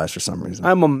capitalized for some reason.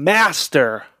 I'm a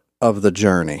master Of the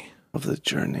journey. of the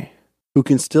journey. Who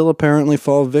can still apparently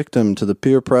fall victim to the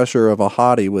peer pressure of a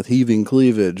hottie with heaving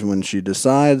cleavage when she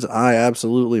decides I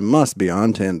absolutely must be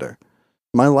on Tinder.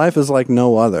 My life is like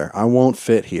no other. I won't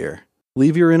fit here.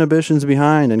 Leave your inhibitions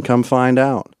behind and come find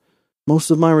out.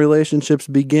 Most of my relationships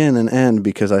begin and end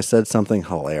because I said something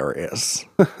hilarious.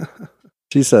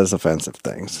 She says offensive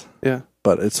things, Yeah.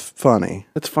 but it's funny.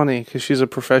 It's funny because she's a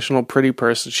professional pretty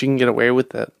person. She can get away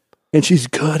with it. And she's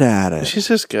good at it. She's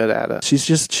just good at it.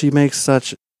 She makes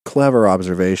such clever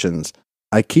observations.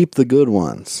 I keep the good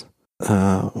ones.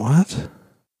 What?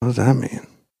 What does that mean?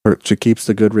 Or she keeps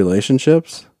the good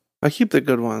relationships? I keep the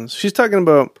good ones. She's talking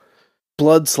about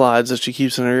blood slides that she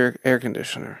keeps in her air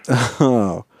conditioner.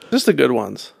 Oh. Just the good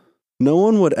ones. No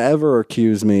one would ever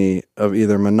accuse me of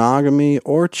either monogamy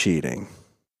or cheating.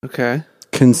 Okay.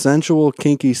 Consensual,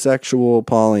 kinky, sexual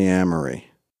polyamory.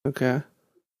 Okay.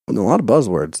 A lot of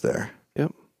buzzwords there.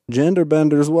 Yep. Gender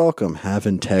benders welcome. Have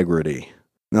integrity.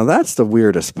 Now that's the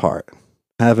weirdest part.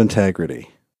 Have integrity.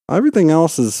 Everything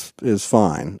else is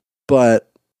fine, but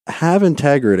have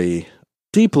integrity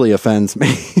deeply offends me.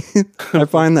 I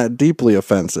find that deeply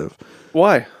offensive.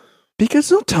 Why? Because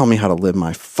don't tell me how to live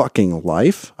my fucking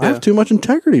life. I Yeah. have too much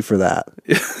integrity for that.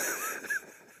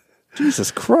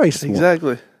 Jesus Christ.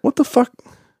 Exactly. What the fuck?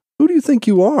 Who do you think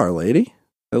you are, lady?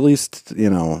 At least, they're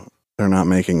not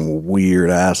making weird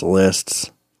ass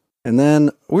lists. And then,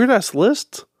 Weird ass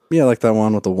list? yeah, like that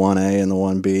one with the 1A and the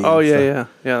 1B. Oh, and yeah, stuff.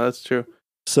 yeah. Yeah, that's true.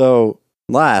 So,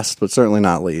 last, but certainly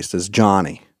not least, is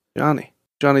Johnny. Johnny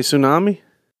Tsunami?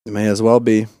 It may as well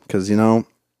be, because,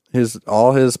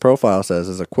 all his profile says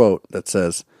is a quote that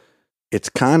says, "It's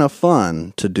kind of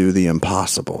fun to do the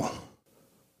impossible."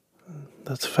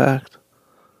 That's a fact.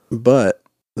 But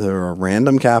there are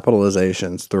random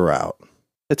capitalizations throughout.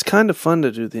 It's kind of fun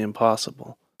to do the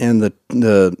impossible. And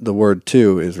the word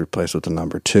 "to" is replaced with the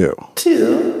number 2.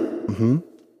 To? Mm-hmm.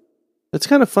 It's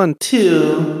kind of fun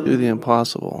to do the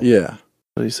impossible. Yeah.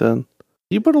 What he said.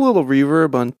 You put a little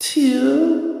reverb on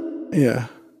to? Yeah.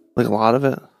 Like a lot of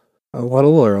it? A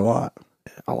little or a lot?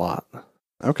 A lot.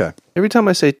 Okay. Every time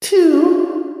I say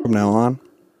to, From now on,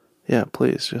 yeah,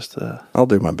 please, just I'll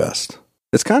do my best.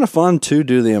 It's kind of fun to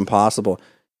do the impossible.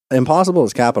 Impossible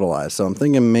is capitalized, so I'm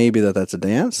thinking maybe that's a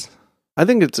dance. I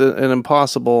think it's an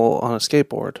impossible on a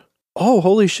skateboard. Oh,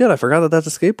 holy shit, I forgot that's a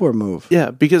skateboard move.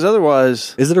 Yeah, because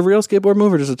otherwise, Is it a real skateboard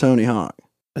move or just a Tony Hawk?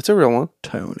 it's a real one,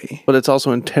 Tony. but it's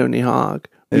also in Tony Hawk.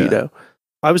 Yeah. Vito.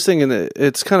 I was thinking that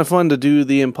it's kind of fun to do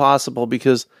the impossible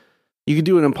because you can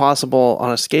do an impossible on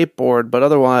a skateboard, but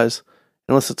otherwise,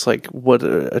 unless it's like what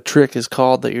a trick is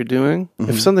called that you're doing,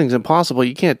 if something's impossible,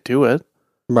 you can't do it.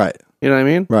 Right. You know what I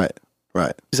mean? Right.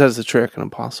 He says the trick and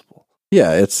impossible.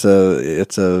 Yeah, it's a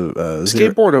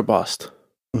Skateboard or bust.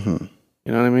 Mm-hmm.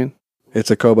 You know what I mean? It's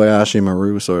a Kobayashi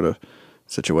Maru sort of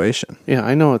situation. Yeah,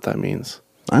 I know what that means.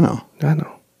 I know. I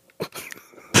know.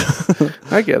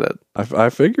 I get it. I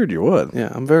figured you would. Yeah,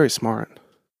 I'm very smart.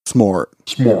 Smart.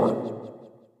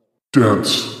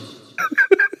 Dense.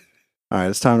 All right,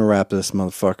 it's time to wrap this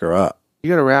motherfucker up. You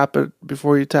gotta wrap it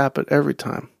before you tap it every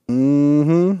time.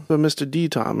 Mm-hmm. So Mr. D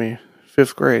taught me,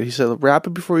 5th grade. He said, wrap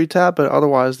it before you tap it,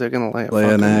 otherwise they're gonna lay Lay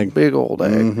an fucking egg. big old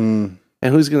egg. Mm-hmm.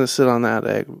 And who's gonna sit on that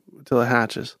egg until it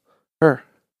hatches? Her.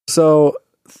 So,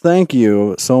 thank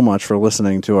you so much for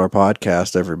listening to our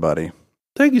podcast, everybody.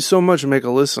 Thank you so much for making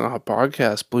a listen to our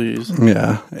podcast, please.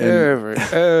 Yeah. And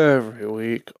Every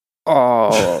week.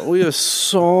 Oh, we have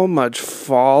so much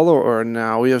follower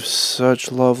now. We have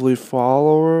such lovely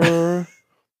follower.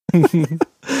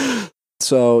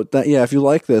 So that, yeah, if you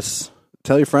like this,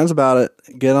 tell your friends about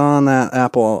it. Get on that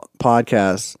Apple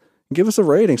Podcast. Give us a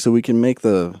rating so we can make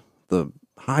the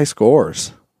high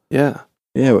scores. Yeah.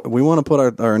 Yeah, we want to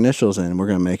put our initials in. We're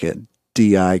going to make it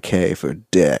DIK for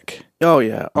dick. Oh,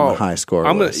 yeah. On Oh, the high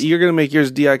score list. You're going to make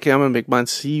yours DIK. I'm going to make mine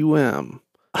CUM.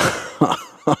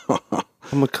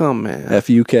 I'm a cum man.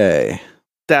 FUK.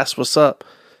 That's what's up.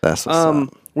 That's what's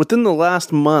up. Within the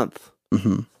last month,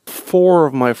 4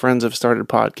 of my friends have started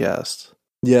podcasts.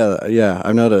 Yeah,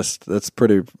 I've noticed. That's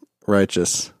pretty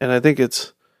righteous. And I think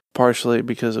it's partially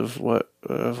because of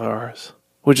ours,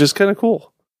 which is kind of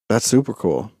cool. That's super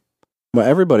cool. Well,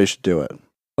 everybody should do it.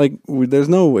 Like, there's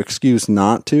no excuse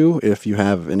not to if you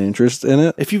have an interest in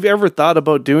it. If you've ever thought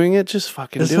about doing it, just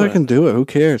fucking do it. do it. Who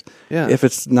cares? Yeah. If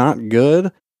it's not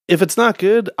good,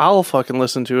 I'll fucking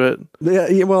listen to it.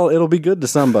 yeah, well, it'll be good to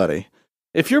somebody.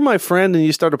 If you're my friend and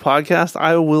you start a podcast,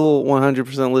 I will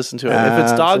 100% listen to it. If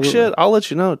it's dog Absolutely. shit, I'll let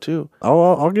you know too.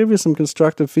 I'll give you some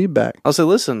constructive feedback. I'll say,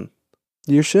 listen,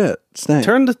 Your shit. Stink.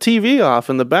 turn the TV off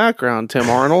in the background, Tim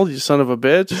Arnold, you son of a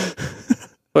bitch.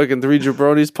 Fucking 3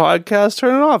 Jabronis podcast,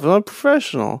 turn it off. It's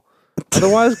unprofessional.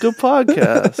 Otherwise, good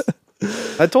podcast.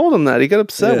 I told him that. He got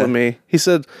upset with me. He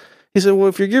said, well,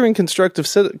 if you're giving constructive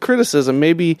criticism,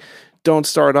 maybe don't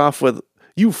start off with,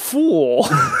 you fool.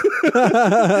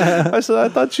 I said, I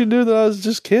thought you knew that I was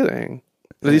just kidding.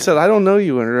 But he said, I don't know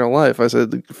you in real life. I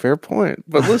said, fair point.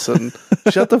 But listen,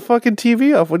 shut the fucking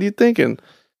TV off. What are you thinking?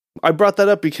 I brought that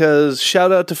up because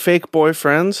shout out to fake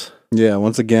boyfriends. Yeah,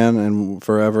 once again and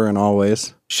forever and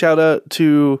always. Shout out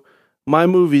to My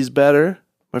Movie's Better.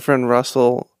 My friend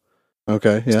Russell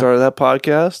Okay, yeah. started that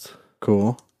podcast.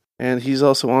 Cool. And he's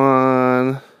also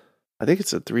on, I think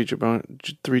it's a Three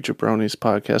Jabronis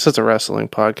podcast. It's a wrestling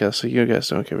podcast, so you guys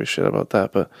don't give a shit about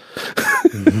that. But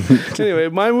anyway,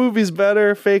 My Movie's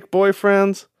Better, fake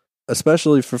boyfriends.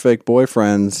 Especially for fake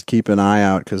boyfriends, keep an eye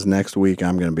out because next week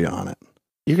I'm going to be on it.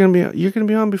 You're gonna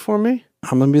be on before me?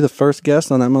 I'm going to be the first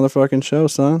guest on that motherfucking show,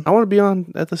 son. I want to be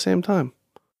on at the same time.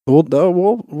 We'll don't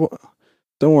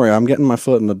worry. I'm getting my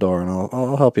foot in the door and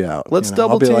I'll help you out. Let's You know,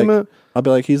 double team it. I'll be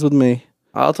like, he's with me.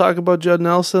 I'll talk about Judd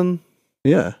Nelson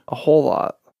Yeah. a whole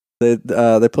lot. They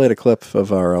played a clip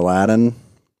of our Aladdin.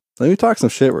 Let me talk some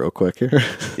shit real quick here.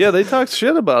 Yeah, they talked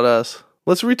shit about us.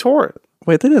 Let's retort.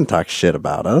 Wait, they didn't talk shit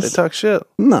about us. They talk shit.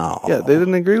 No. Yeah, they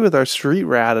didn't agree with our street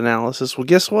rat analysis. Well,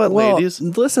 guess what, ladies?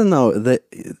 Listen though,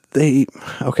 they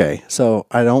okay. So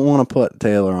I don't want to put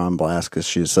Taylor on blast because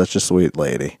she's such a sweet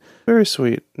lady. Very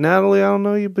sweet. Natalie, I don't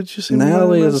know you, but you seem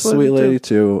Natalie like is a sweet lady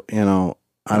too. You know,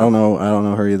 I don't know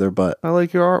her either, but I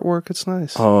like your artwork. It's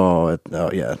nice.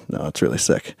 it's really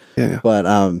sick. Yeah.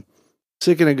 But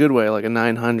Sick in a good way, like a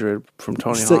 900 from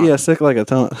Tony sick, Hawk. yeah, sick like a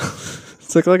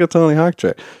Tony Hawk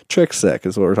trick sick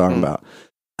is what we're talking about.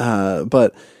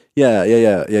 But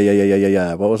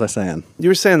yeah. What was I saying? You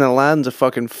were saying that Aladdin's a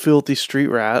fucking filthy street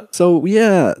rat. So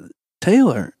yeah,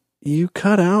 Taylor, you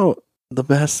cut out the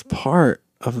best part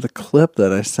of the clip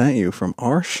that I sent you from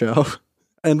our show,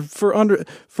 and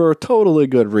for totally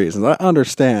good reasons. I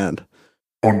understand.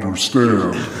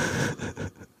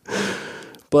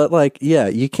 But like, yeah,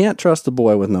 you can't trust a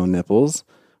boy with no nipples.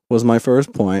 Was my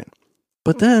first point.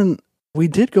 But then we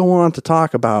did go on to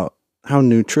talk about how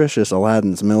nutritious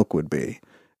Aladdin's milk would be,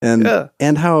 and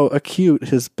how acute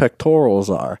his pectorals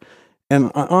are. And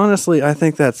honestly, I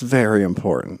think that's very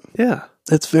important. Yeah.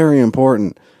 It's very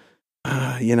important.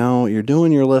 You're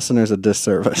doing your listeners a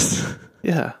disservice.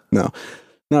 Yeah. No,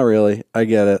 not really. I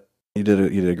get it. You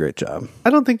did a great job. I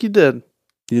don't think you did.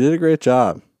 You did a great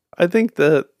job. I think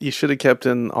that you should have kept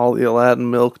in all the Aladdin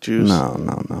milk juice.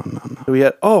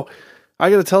 No. I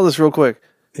got to tell this real quick.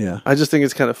 Yeah. I just think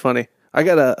it's kind of funny.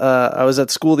 I was at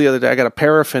school the other day. I got a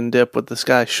paraffin dip with this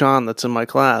guy, Sean, that's in my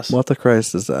class. What the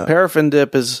Christ is that? Paraffin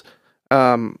dip is,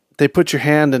 they put your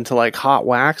hand into like hot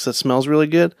wax that smells really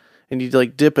good, and you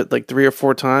like dip it like 3 or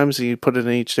 4 times, and you put it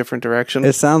in each different direction.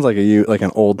 It sounds like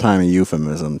an old timey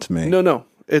euphemism to me. No.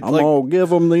 It's I'm like, gonna give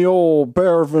them the old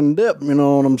paraffin dip. You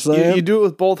know what I'm saying? you do it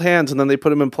with both hands, and then they put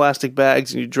them in plastic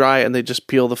bags, and you dry it, and they just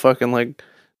peel the fucking like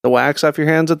the wax off your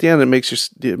hands at the end. It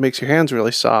makes your hands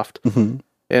really soft, Mm-hmm.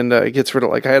 and it gets rid of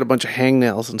like I had a bunch of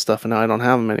hangnails and stuff, and now I don't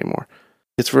have them anymore.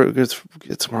 Gets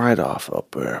them right off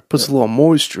up there. Puts a little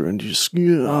moisture into your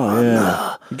skin. Oh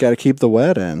yeah, you got to keep the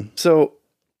wet in. So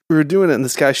we were doing it, and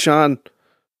this guy Sean,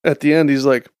 at the end, he's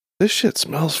like, "This shit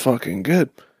smells fucking good."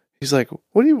 He's like,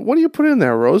 "What do you put in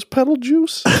there? Rose petal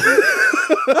juice?"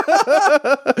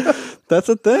 That's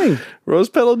a thing. Rose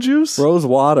petal juice. Rose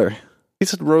water. He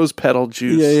said rose petal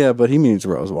juice. Yeah, but he means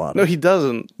rose water. No, he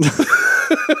doesn't.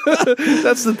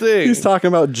 That's the thing. He's talking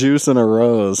about juice in a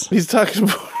rose. He's talking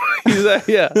about...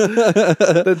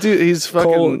 That dude, he's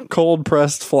fucking... Cold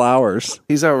pressed flowers.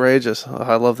 He's outrageous. Oh,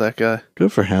 I love that guy.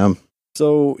 Good for him.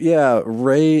 So, yeah,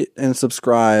 rate and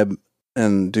subscribe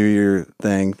and do your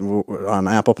thing on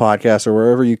Apple Podcasts or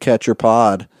wherever you catch your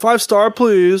pod. 5-star,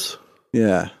 please.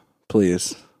 Yeah,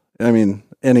 please. I mean,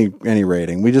 any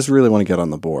rating. We just really want to get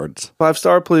on the boards.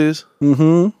 5-star, please.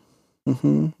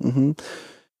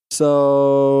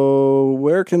 So,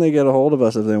 where can they get a hold of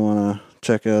us if they want to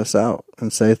check us out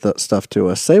and say stuff to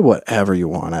us? Say whatever you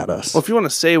want at us. Well, if you want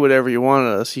to say whatever you want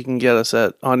at us, you can get us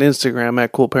on Instagram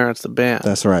at Cool Parents the Band.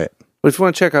 That's right. But if you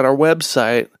want to check out our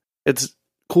website, it's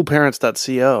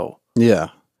coolparents.co. Yeah.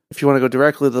 If you want to go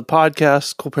directly to the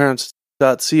podcast,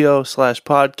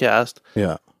 coolparents.co/podcast.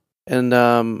 Yeah.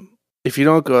 And if you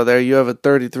don't go there, you have a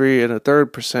 33 and a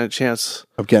third % chance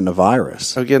of getting a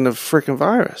virus. Of getting a freaking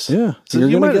virus. Yeah. So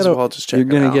you might as well just check it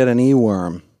out. You're going to get an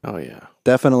e-worm. Oh, yeah.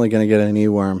 Definitely going to get an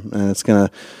e-worm, and it's going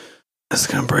to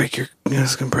break your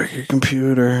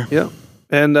computer. Yeah.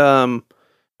 And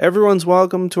everyone's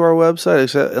welcome to our website,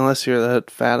 except unless you're that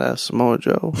fat ass Samoa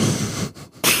Joe.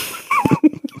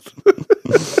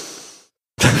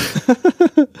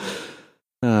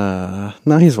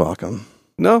 No, he's welcome.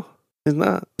 No, he's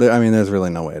not. I mean, there's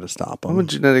really no way to stop him. I'm a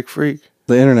genetic freak.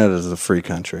 The internet is a free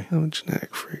country. I'm a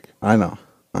genetic freak. I know.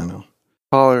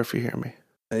 Holler if you hear me.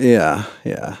 Yeah.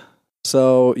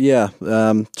 So, yeah,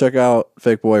 check out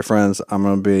Fake Boyfriends. I'm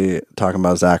going to be talking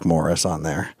about Zach Morris on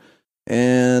there.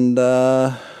 And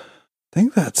I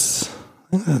think that's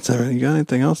everything. You got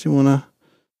anything else you want to...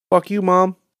 Fuck you,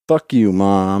 Mom. Fuck you,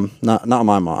 Mom. Not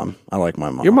my mom. I like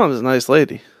my mom. Your mom's a nice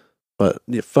lady. But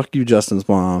yeah, fuck you, Justin's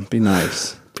mom. Be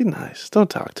nice. Be nice. Don't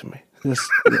talk to me. Just,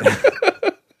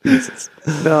 Jesus.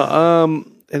 No,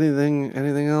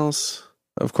 anything else?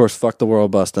 Of course, fuck the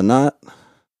world, bust a nut.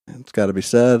 It's got to be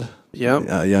said. Yep.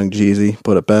 Young Jeezy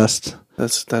put it best.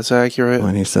 That's accurate.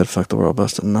 When he said, fuck the world,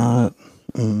 bust a nut.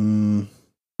 All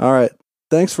right.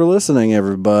 Thanks for listening,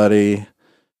 everybody.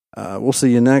 We'll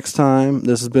see you next time.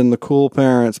 This has been the Cool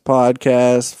Parents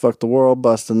Podcast. Fuck the world,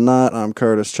 bust a nut. I'm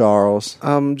Curtis Charles.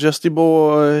 I'm Justy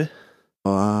Boy.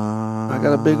 I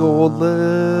got a big old lip.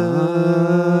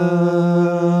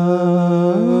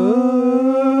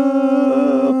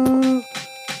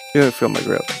 You gotta feel my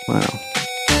grip. Wow.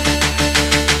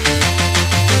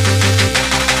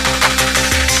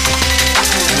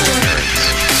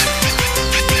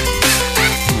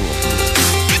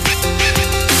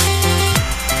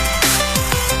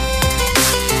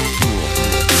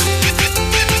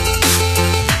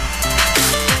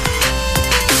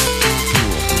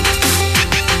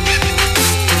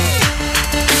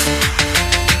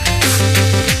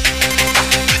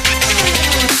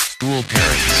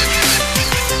 Parents.